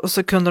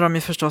kunde de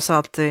ju förstås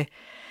alltid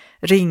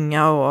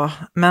ringa.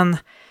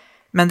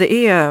 Men det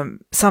är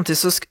samtidigt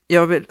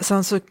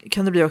sen så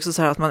kan det bli också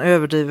så här att man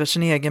överdriver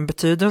sin egen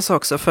betydelse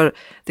också. För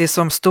det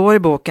som står i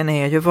boken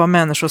är ju vad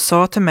människor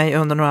sa till mig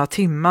under några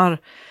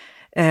timmar.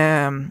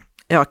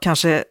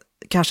 Kanske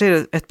är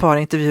det ett par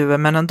intervjuer,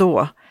 men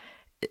ändå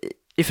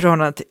i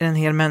förhållande till en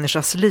hel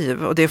människas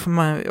liv. Och det får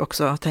man ju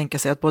också tänka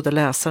sig att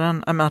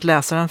att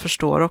läsaren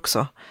förstår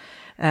också.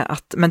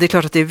 Men det är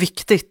klart att det är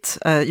viktigt.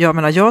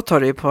 Jag tar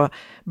det ju på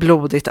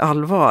blodigt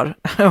allvar.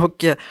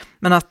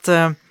 Men att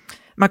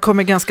man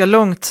kommer ganska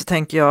långt,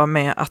 tänker jag,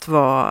 med att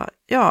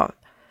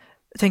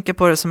tänka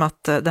på det som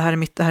att det här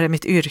är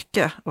mitt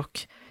yrke, och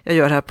jag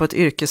gör det här på ett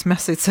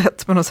yrkesmässigt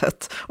sätt på något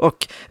sätt,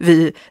 och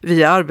vi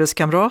är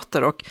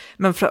arbetskamrater, och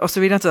så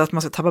vill jag inte att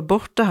man ska tappa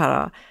bort det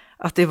här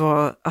att det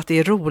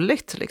är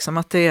roligt liksom,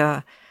 att det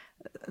är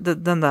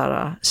den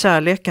där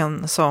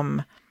kärleken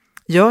som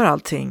gör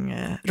allting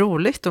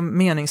roligt och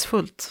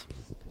meningsfullt.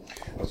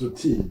 Alltså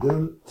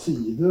tiden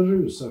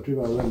rusar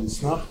tyvärr väldigt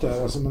snabbt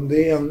där. Alltså, men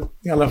det är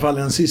i alla fall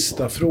en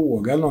sista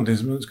fråga eller någonting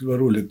som skulle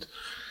vara roligt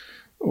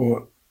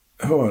att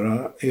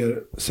höra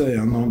er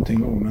säga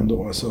någonting om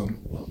ändå. Alltså,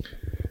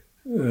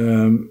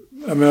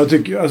 men jag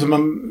tycker alltså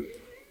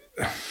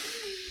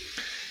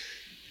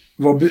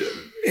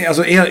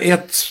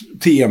ett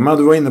tema,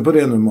 du var inne på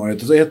det nu Marit,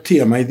 alltså ett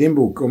tema i din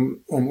bok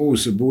om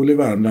Osebol i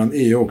Värmland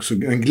är ju också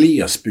en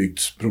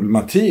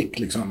glesbygdsproblematik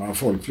liksom.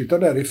 Folk flyttar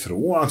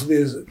därifrån, alltså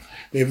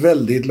det är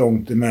väldigt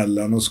långt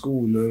emellan och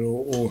skolor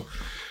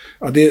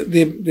och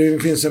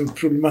det finns en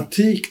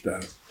problematik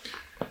där.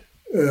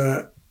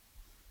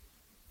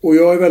 Och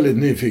jag är väldigt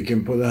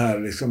nyfiken på det här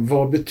liksom,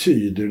 vad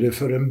betyder det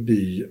för en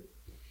by?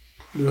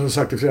 Du har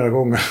sagt det flera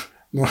gånger.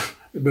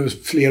 Det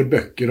behövs fler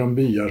böcker om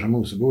byar som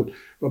Osebol.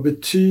 Vad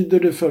betyder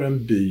det för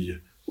en by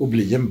att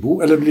bli en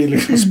bok, eller bli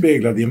liksom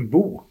speglad i en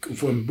bok och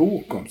få en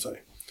bok om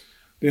sig?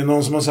 Det är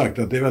någon som har sagt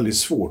att det är väldigt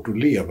svårt att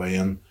leva i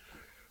en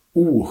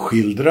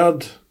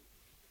oskildrad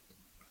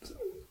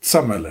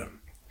samhälle.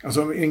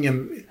 Alltså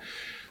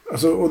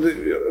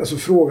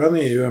frågan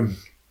är ju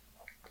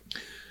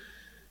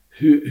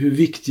hur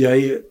viktiga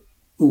är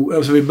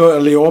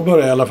jag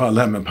börjar i alla fall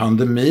här med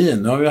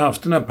pandemin. Nu har vi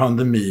haft den här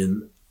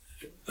pandemin,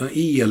 den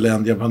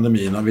eländiga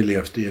pandemin har vi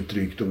levt i ett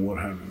drygt år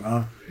här nu,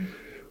 va?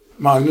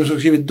 Magnus har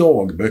skrivit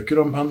dagböcker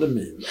om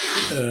pandemin.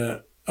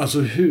 Alltså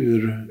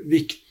hur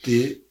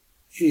viktig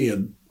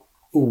är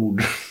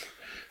ord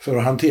för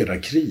att hantera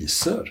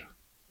kriser?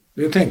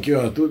 Det tänker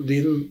jag att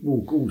din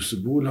bok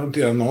Osebol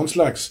hanterar någon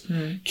slags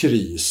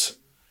kris.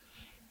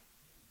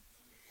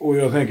 Och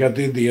jag tänker att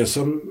det är det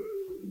som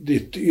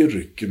ditt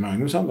yrke,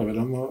 Magnus, handlar väl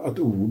om att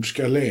ord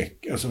ska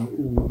läka. Alltså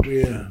ord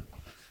är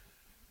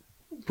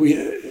på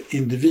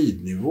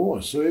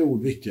individnivå, så är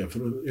ord viktiga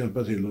för att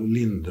hjälpa till att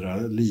lindra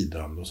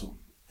lidande och så.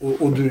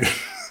 Och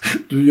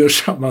du gör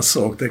samma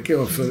sak, tänker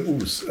jag, för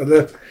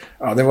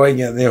det var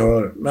ingen ni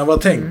hör. Men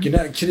vad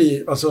tänker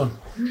ni? Alltså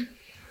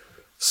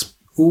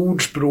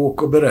ord,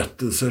 språk och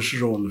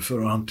berättelsers roll för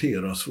att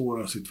hantera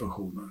svåra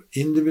situationer.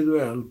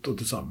 Individuellt och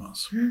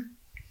tillsammans.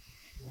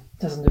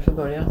 Det som du får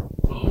börja.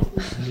 Ja,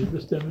 det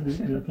bestämmer du.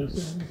 Jag kan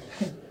säga.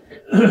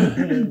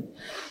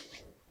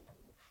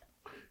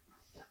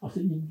 Alltså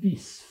i en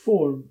viss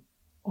form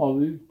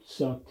av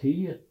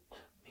utsatthet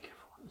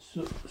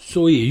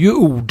så är ju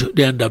ord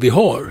det enda vi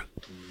har.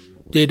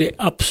 Det är det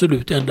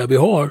absolut enda vi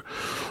har.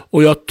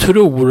 Och jag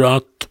tror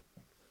att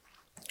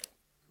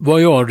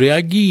vad jag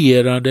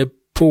reagerade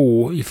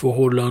på i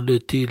förhållande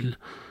till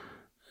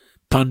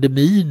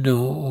pandemin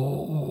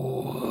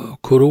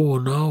och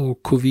corona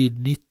och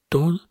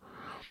covid-19,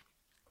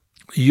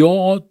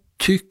 jag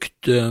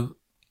tyckte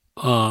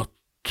att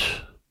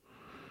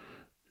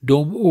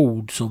de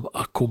ord som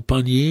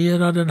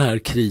ackompanjerar den här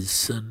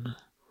krisen,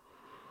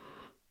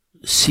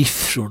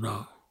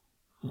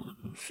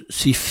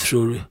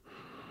 siffror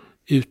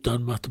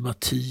utan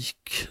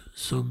matematik,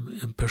 som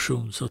en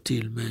person sa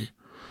till mig,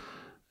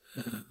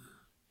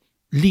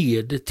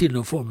 leder till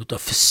någon form av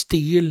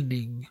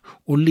förstelning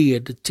och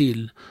leder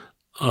till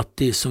att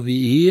det som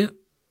vi är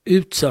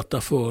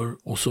utsatta för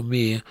och som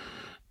är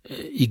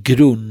i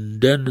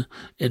grunden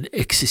en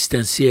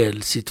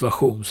existentiell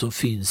situation som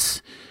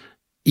finns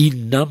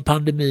innan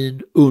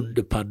pandemin,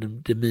 under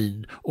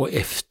pandemin och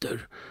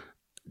efter.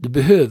 Du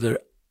behöver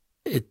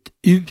ett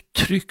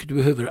uttryck, du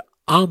behöver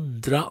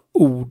andra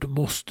ord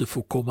måste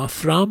få komma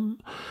fram.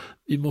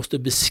 Vi måste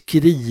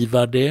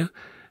beskriva det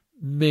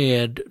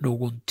med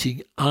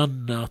någonting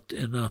annat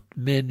än att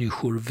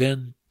människor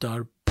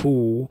väntar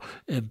på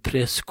en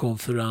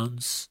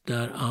presskonferens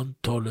där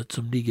antalet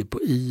som ligger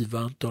på IVA,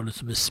 antalet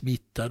som är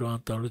smittade och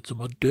antalet som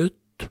har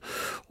dött,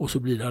 och så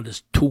blir det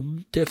alldeles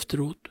tomt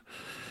efteråt.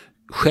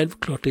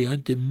 Självklart är jag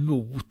inte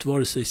emot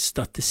vare sig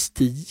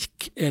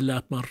statistik eller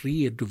att man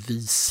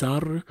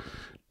redovisar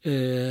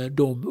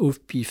de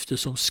uppgifter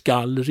som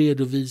skall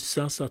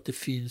redovisas, att det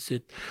finns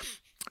ett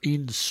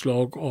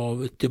inslag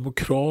av ett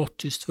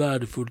demokratiskt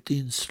värdefullt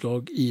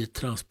inslag i ett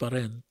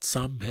transparent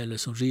samhälle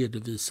som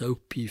redovisar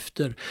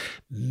uppgifter.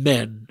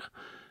 Men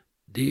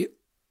det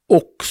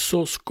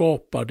också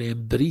skapar det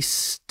en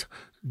brist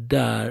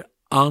där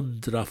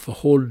andra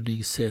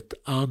förhållningssätt,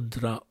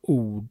 andra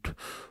ord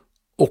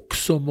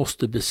också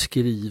måste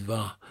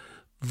beskriva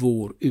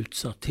vår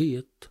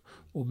utsatthet.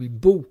 Och min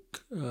bok,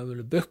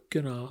 eller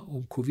böckerna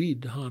om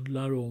covid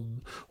handlar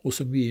om, och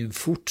som är en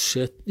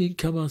fortsättning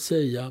kan man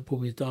säga på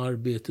mitt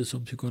arbete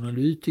som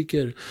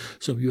psykoanalytiker,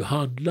 som ju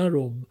handlar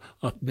om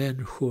att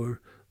människor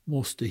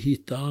måste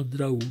hitta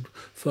andra ord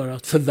för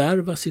att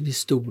förvärva sin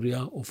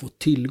historia och få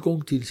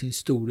tillgång till sin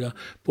historia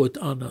på ett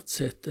annat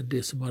sätt än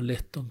det som har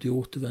lett dem till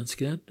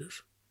återvändsgränder.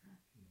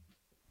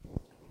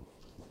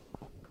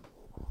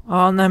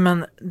 Ja, nej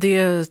men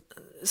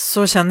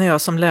så känner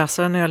jag som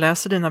läsare när jag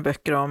läser dina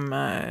böcker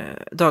om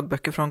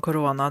dagböcker från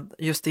corona,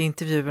 just i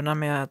intervjuerna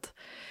med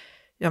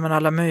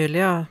alla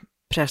möjliga,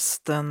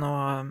 prästen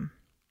och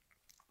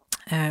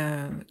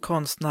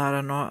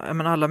konstnären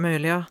och alla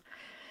möjliga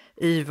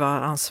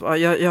IVA-ansvar.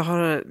 Jag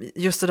har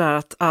just det där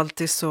att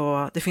allt är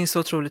så, det finns så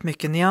otroligt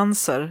mycket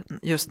nyanser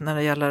just när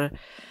det gäller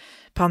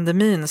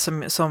pandemin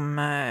som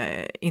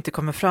inte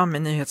kommer fram i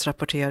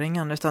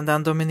nyhetsrapporteringen, utan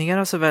den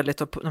dominerar så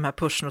väldigt av de här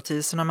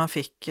pushnotiserna man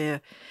fick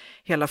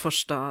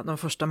de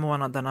första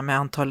månaderna med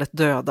antalet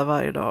döda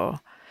varje dag.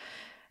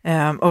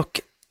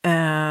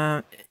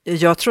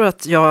 Jag tror att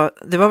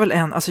det var väl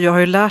jag har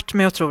ju lärt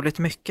mig otroligt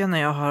mycket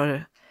när jag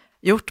har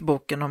gjort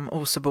boken om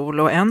Osebol,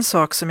 och en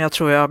sak som jag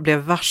tror jag blev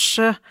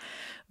varse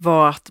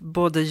var att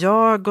både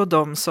jag och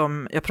de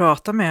som jag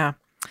pratade med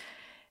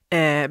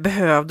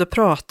behövde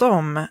prata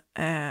om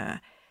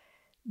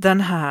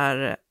den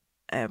här,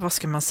 vad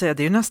ska man säga,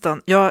 det är ju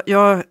nästan,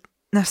 jag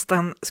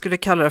nästan skulle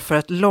kalla det för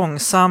ett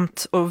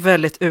långsamt och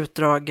väldigt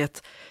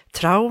utdraget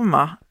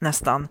trauma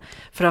nästan,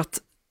 för att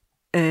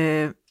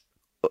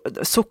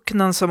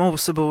socknen som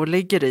Osebo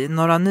ligger i,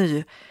 Norra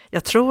Ny,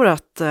 jag tror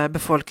att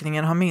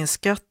befolkningen har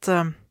minskat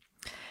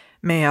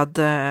med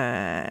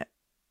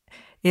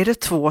är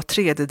det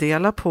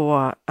 2/3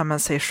 på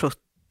säg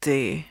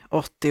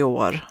 70-80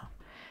 år.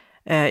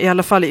 I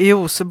alla fall i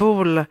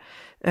Osebol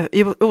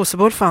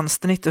fanns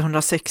det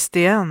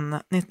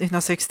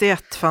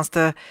 1961 fanns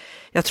det,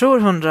 jag tror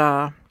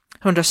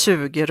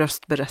 120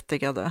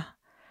 röstberättigade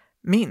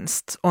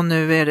minst, och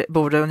nu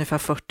bor det ungefär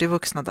 40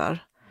 vuxna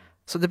där.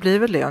 Så det blir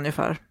väl det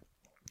ungefär.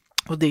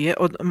 Och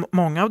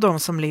många av de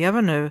som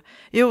lever nu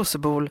i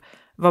Osebol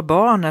var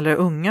barn eller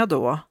unga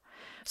då.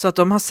 Så att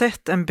de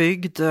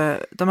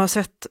har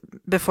sett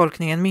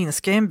befolkningen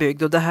minska i en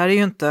bygd, och det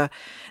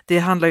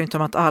handlar ju inte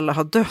om att alla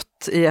har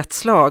dött i ett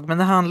slag, men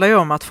det handlar ju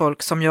om att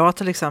folk som jag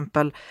till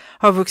exempel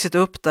har vuxit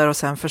upp där och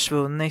sen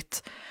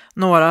försvunnit.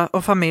 Några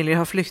av familjer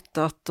har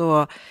flyttat,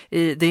 och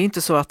det är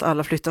inte så att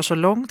alla flyttar så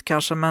långt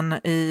kanske, men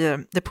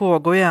det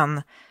pågår ju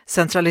en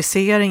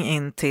centralisering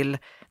in till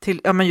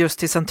just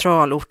till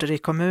centralorter i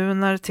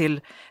kommuner,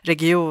 till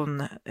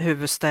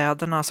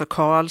regionhuvudstäderna, alltså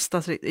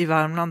Karlstad i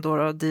Värmland då,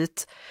 och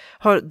dit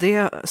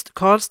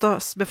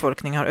Karlstads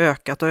befolkning har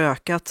ökat och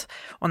ökat,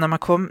 och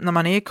när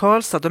man är i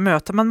Karlstad då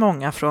möter man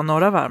många från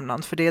norra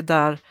Värmland, för det är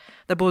där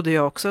bodde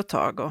jag också ett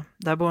tag, och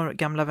där bor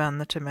gamla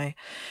vänner till mig.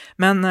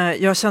 Men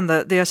jag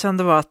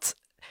kände var att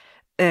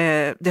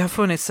det har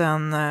funnits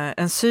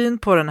en syn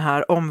på den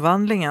här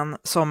omvandlingen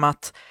som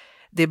att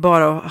det är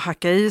bara att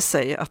hacka i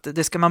sig, att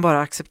det ska man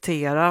bara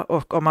acceptera,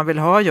 och om man vill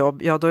ha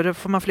jobb, ja då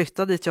får man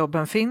flytta dit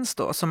jobben finns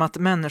då, som att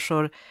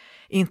människor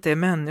inte är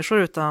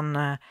människor utan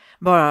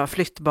bara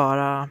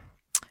flyttbara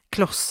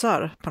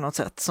klossar på något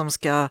sätt som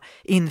ska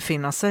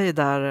infinna sig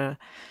där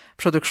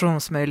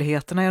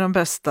produktionsmöjligheterna är de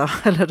bästa,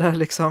 eller där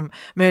liksom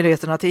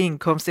möjligheterna till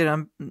inkomst är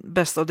den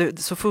bästa, och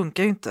så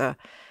funkar ju inte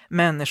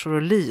människor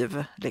och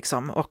liv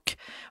liksom. Och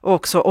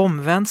också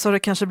omvänt så har det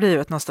kanske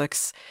blivit någon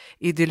slags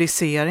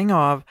idealisering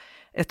av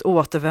ett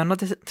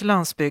återvändande till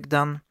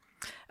landsbygden,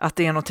 att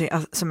det är någonting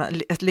som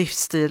ett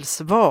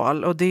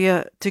livsstilsval, och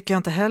det tycker jag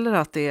inte heller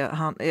att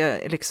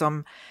det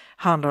liksom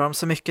handlar om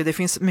så mycket. Det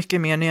finns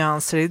mycket mer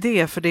nyanser i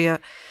det, för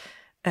det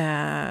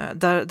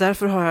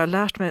därför har jag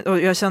lärt mig, och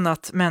jag känner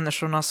att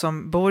människorna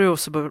som bor i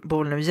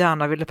Osebol nu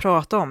gärna ville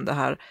prata om det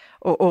här,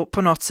 och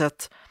på något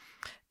sätt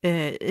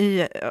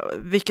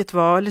vilket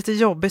var lite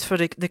jobbigt,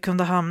 för det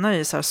kunde hamna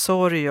i så här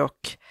sorg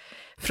och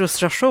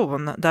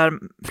frustration där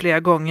flera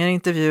gånger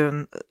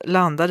intervjun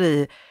landar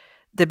i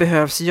det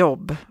behövs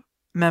jobb,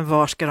 men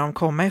var ska de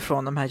komma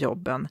ifrån de här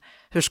jobben?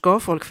 Hur ska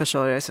folk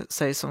försörja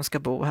sig som ska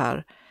bo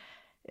här?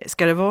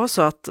 Ska det vara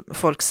så att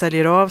folk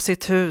säljer av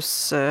sitt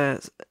hus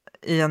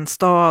i en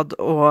stad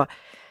och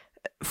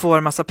får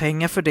en massa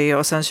pengar för det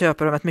och sen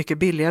köper de ett mycket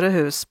billigare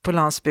hus på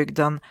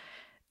landsbygden?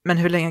 Men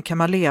hur länge kan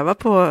man leva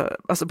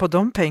på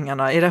de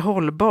pengarna? Är det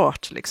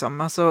hållbart?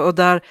 Liksom? Och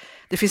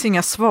det finns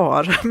inga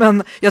svar,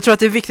 men jag tror att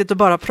det är viktigt att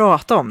bara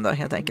prata om det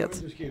helt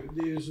enkelt.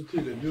 Det är ju så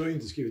tydligt, du har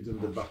inte skrivit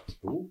en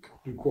debattbok.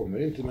 Du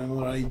kommer inte med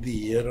några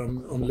idéer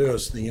om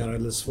lösningar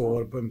eller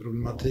svar på en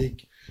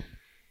problematik.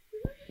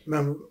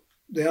 Men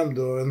det är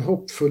ändå en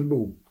hoppfull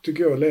bok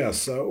tycker jag att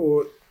läsa.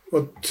 Och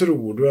vad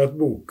tror du att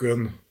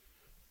boken,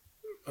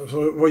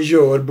 alltså, vad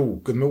gör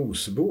boken med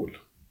Osebol?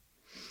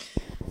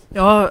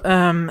 Ja,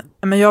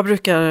 men jag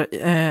brukar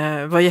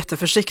vara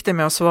jätteförsiktig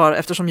med att svara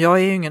eftersom jag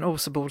är ju ingen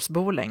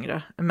Osebolsbo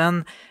längre.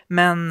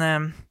 Men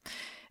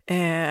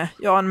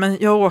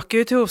jag åker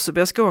ju till Osebo,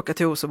 jag ska åka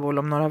till Osebol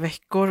om några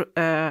veckor.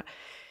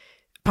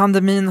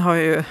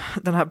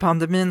 Den här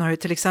pandemin har ju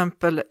till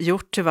exempel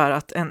gjort tyvärr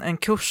att en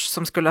kurs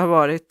som skulle ha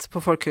varit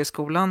på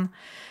Folkhögskolan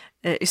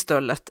i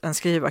Stöllet, en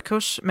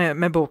skrivarkurs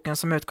med boken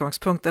som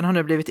utgångspunkt, den har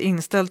nu blivit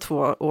inställd 2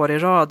 år i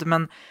rad,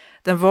 men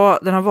den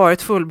har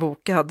varit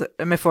fullbokad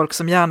med folk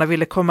som gärna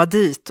ville komma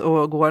dit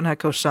och gå den här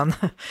kursen.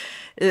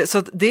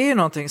 Så det är ju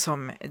någonting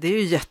det är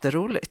ju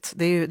jätteroligt.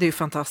 Det är ju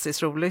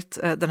fantastiskt roligt.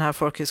 Den här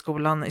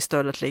folkhögskolan i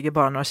Stöllet ligger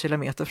bara några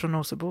kilometer från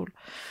Osebol.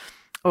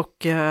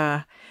 Och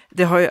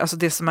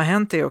det som har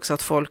hänt är också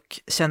att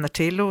folk känner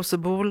till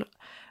Osebol.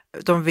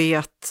 De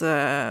vet,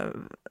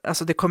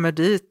 det kommer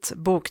dit,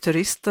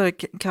 bokturister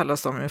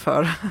kallas de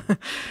för,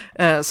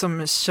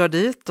 som kör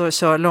dit och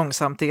kör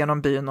långsamt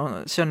genom byn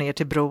och kör ner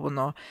till bron.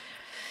 Och,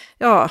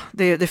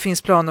 det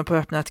finns planer på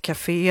att öppna ett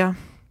café.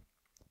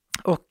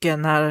 Och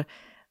när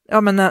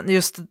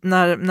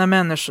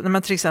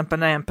man till exempel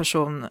när en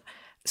person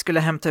skulle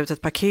hämta ut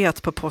ett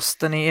paket på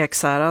posten i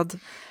Ekshärad,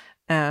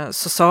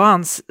 så sa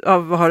han,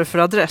 vad har du för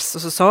adress?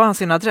 Och så sa han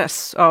sin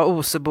adress,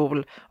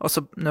 Osebol och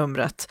så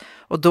numret.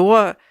 Och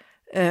då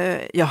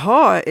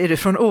jaha, är det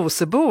från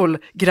Osebol?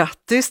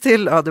 Grattis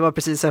till, det var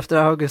precis efter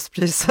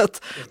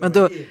Augustpriset. Men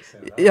då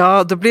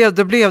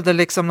blev det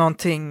liksom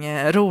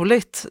någonting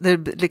roligt. Det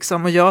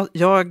liksom, och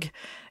jag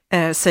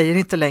säger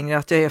inte längre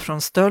att jag är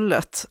från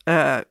Stöllet,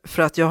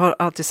 för att jag har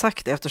alltid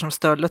sagt det, eftersom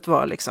Stöllet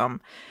var liksom,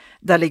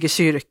 där ligger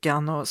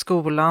kyrkan och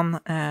skolan,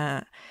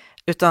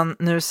 utan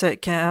nu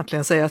kan jag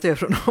äntligen säga att det är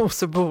från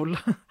Osebol.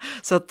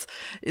 Så att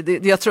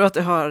jag tror att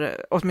det har,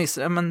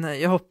 åtminstone, men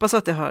jag hoppas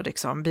att det har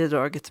liksom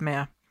bidragit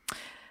med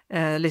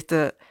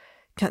lite,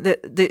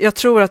 jag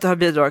tror att det har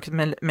bidragit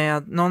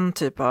med någon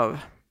typ av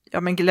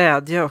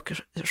glädje och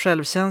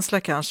självkänsla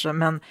kanske,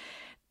 men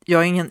jag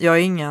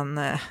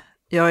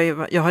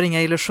har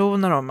inga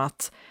illusioner om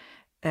att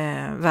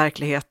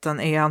verkligheten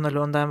är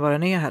annorlunda än vad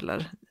den är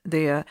heller.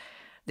 Det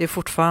är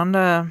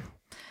fortfarande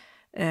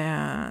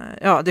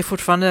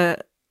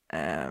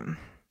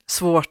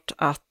svårt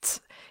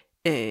att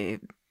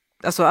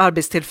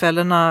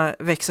arbetstillfällena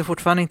växer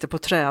fortfarande inte på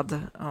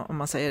träd, om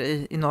man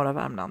säger i norra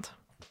Värmland.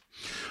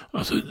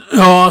 Alltså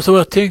vad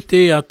jag tänkte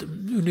är att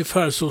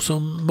ungefär så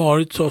som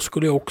Marit sa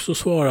skulle jag också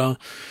svara.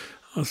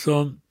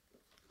 Alltså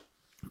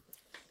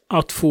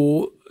att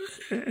få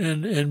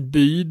en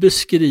by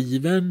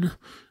beskriven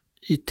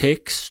i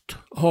text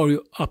har ju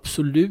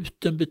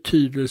absolut en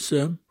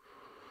betydelse,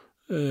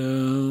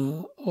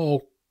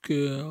 och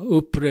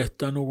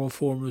upprätta någon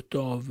form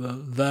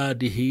av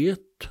värdighet,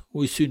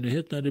 och i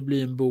synnerhet när det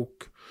blir en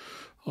bok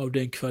av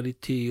den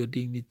kvalitet och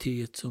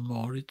dignitet som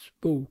Marits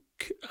bok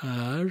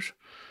är.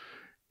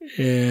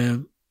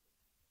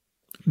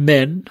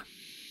 Men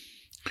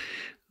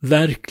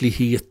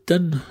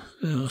verkligheten,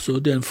 alltså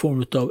den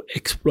form av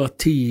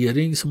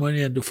exploatering som man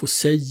ändå får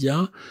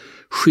säga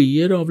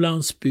sker av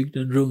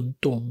landsbygden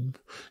runt om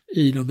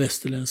i de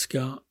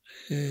västerländska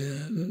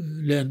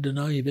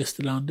länderna i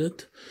västerlandet,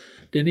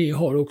 den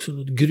har också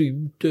något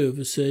grymt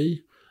över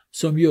sig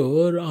som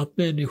gör att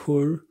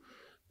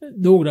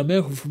några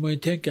människor får man ju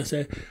tänka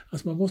sig,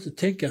 alltså man måste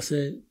tänka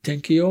sig,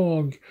 tänker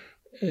jag,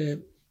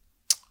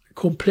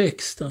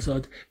 komplext, alltså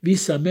att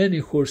vissa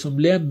människor som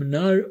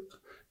lämnar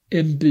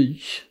en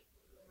by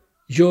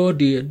gör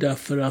det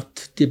därför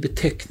att det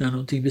betecknar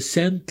någonting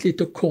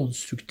väsentligt och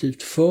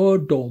konstruktivt för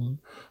dem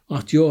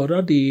att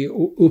göra det,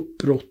 och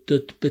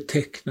uppbrottet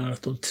betecknar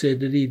att de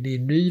träder in i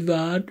en ny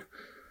värld.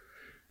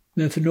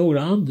 Men för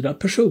några andra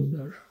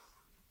personer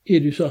är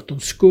det ju så att de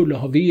skulle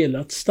ha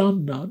velat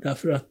stanna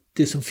därför att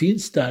det som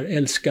finns där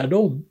älskar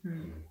dem.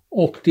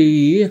 Och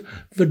det är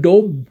för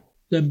dem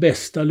den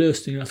bästa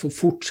lösningen att få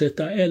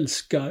fortsätta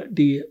älska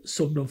det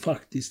som de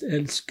faktiskt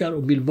älskar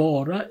och vill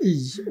vara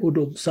i, och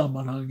de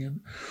sammanhangen.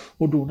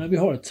 Och då när vi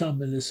har ett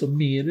samhälle som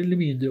mer eller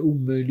mindre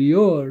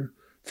omöjliggör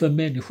för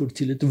människor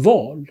till ett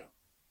val.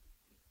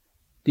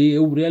 Det är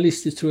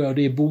orealistiskt, tror jag,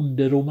 det är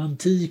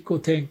bonderomantik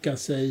att tänka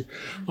sig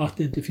att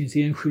det inte finns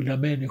enskilda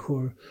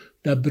människor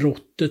där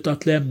brottet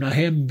att lämna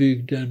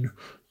hembygden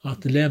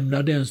att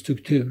lämna den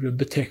strukturen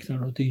betecknar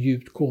något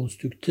djupt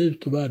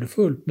konstruktivt och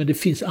värdefullt. Men det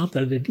finns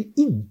andra där det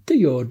inte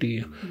gör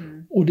det.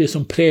 Och det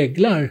som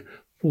präglar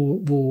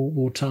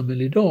vårt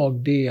samhälle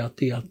idag, det är att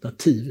det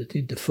alternativet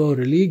inte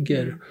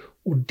föreligger.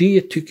 Och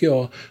det tycker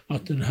jag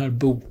att den här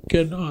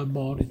boken,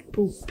 Marits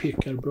bok,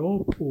 pekar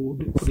bra på.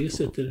 På det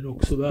sättet är den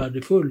också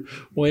värdefull.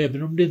 Och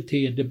även om det inte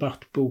är en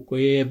debattbok och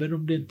även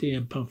om det inte är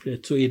en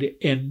pamflett, så är det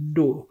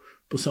ändå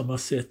på samma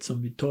sätt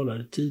som vi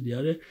talade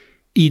tidigare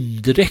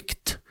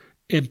indirekt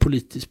en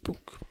politisk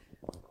bok.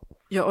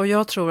 Ja, och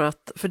jag tror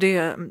att, för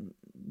det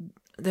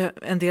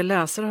en del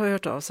läsare har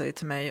hört av sig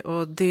till mig,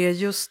 och det är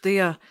just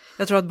det,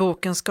 jag tror att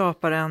boken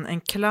skapar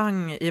en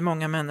klang i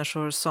många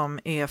människor som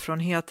är från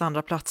helt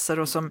andra platser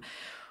och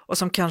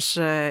som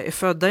kanske är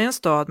födda i en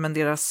stad, men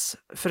deras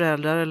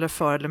föräldrar eller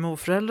far- eller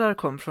morföräldrar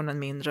kom från en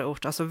mindre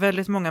ort. Alltså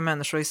väldigt många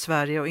människor i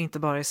Sverige, och inte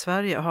bara i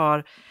Sverige,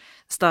 har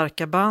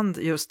starka band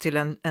just till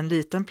en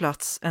liten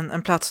plats,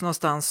 en plats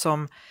någonstans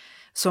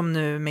som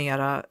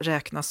numera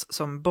räknas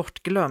som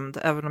bortglömd,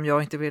 även om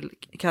jag inte vill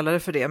kalla det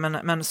för det,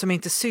 men som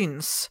inte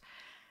syns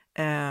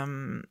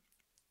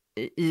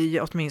i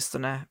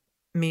åtminstone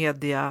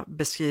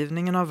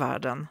mediabeskrivningen av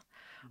världen.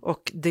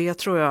 Och det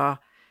tror jag,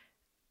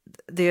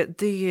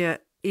 det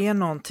är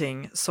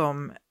någonting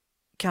som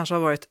kanske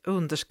har varit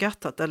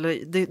underskattat,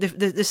 eller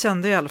det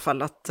kände i alla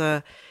fall att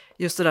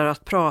just det där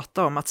att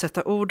prata om, att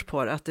sätta ord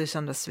på det, att det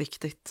kändes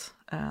viktigt,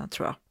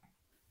 tror jag.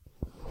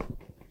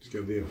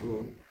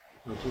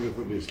 Jag tror det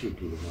får bli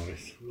slutord,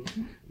 Maris.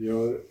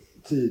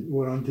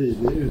 Våran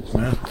tid är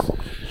utmätt.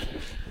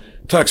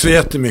 Tack så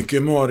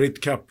jättemycket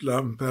Marit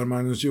Kaplan, Per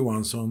Magnus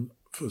Johansson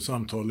för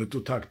samtalet,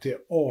 och tack till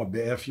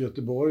ABF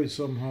Göteborg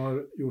som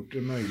har gjort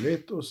det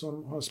möjligt och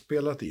som har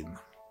spelat in.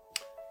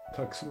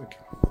 Tack så mycket.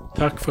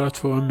 Tack för att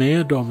få vara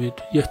med, David.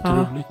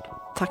 Jätteroligt.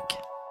 Ja, tack.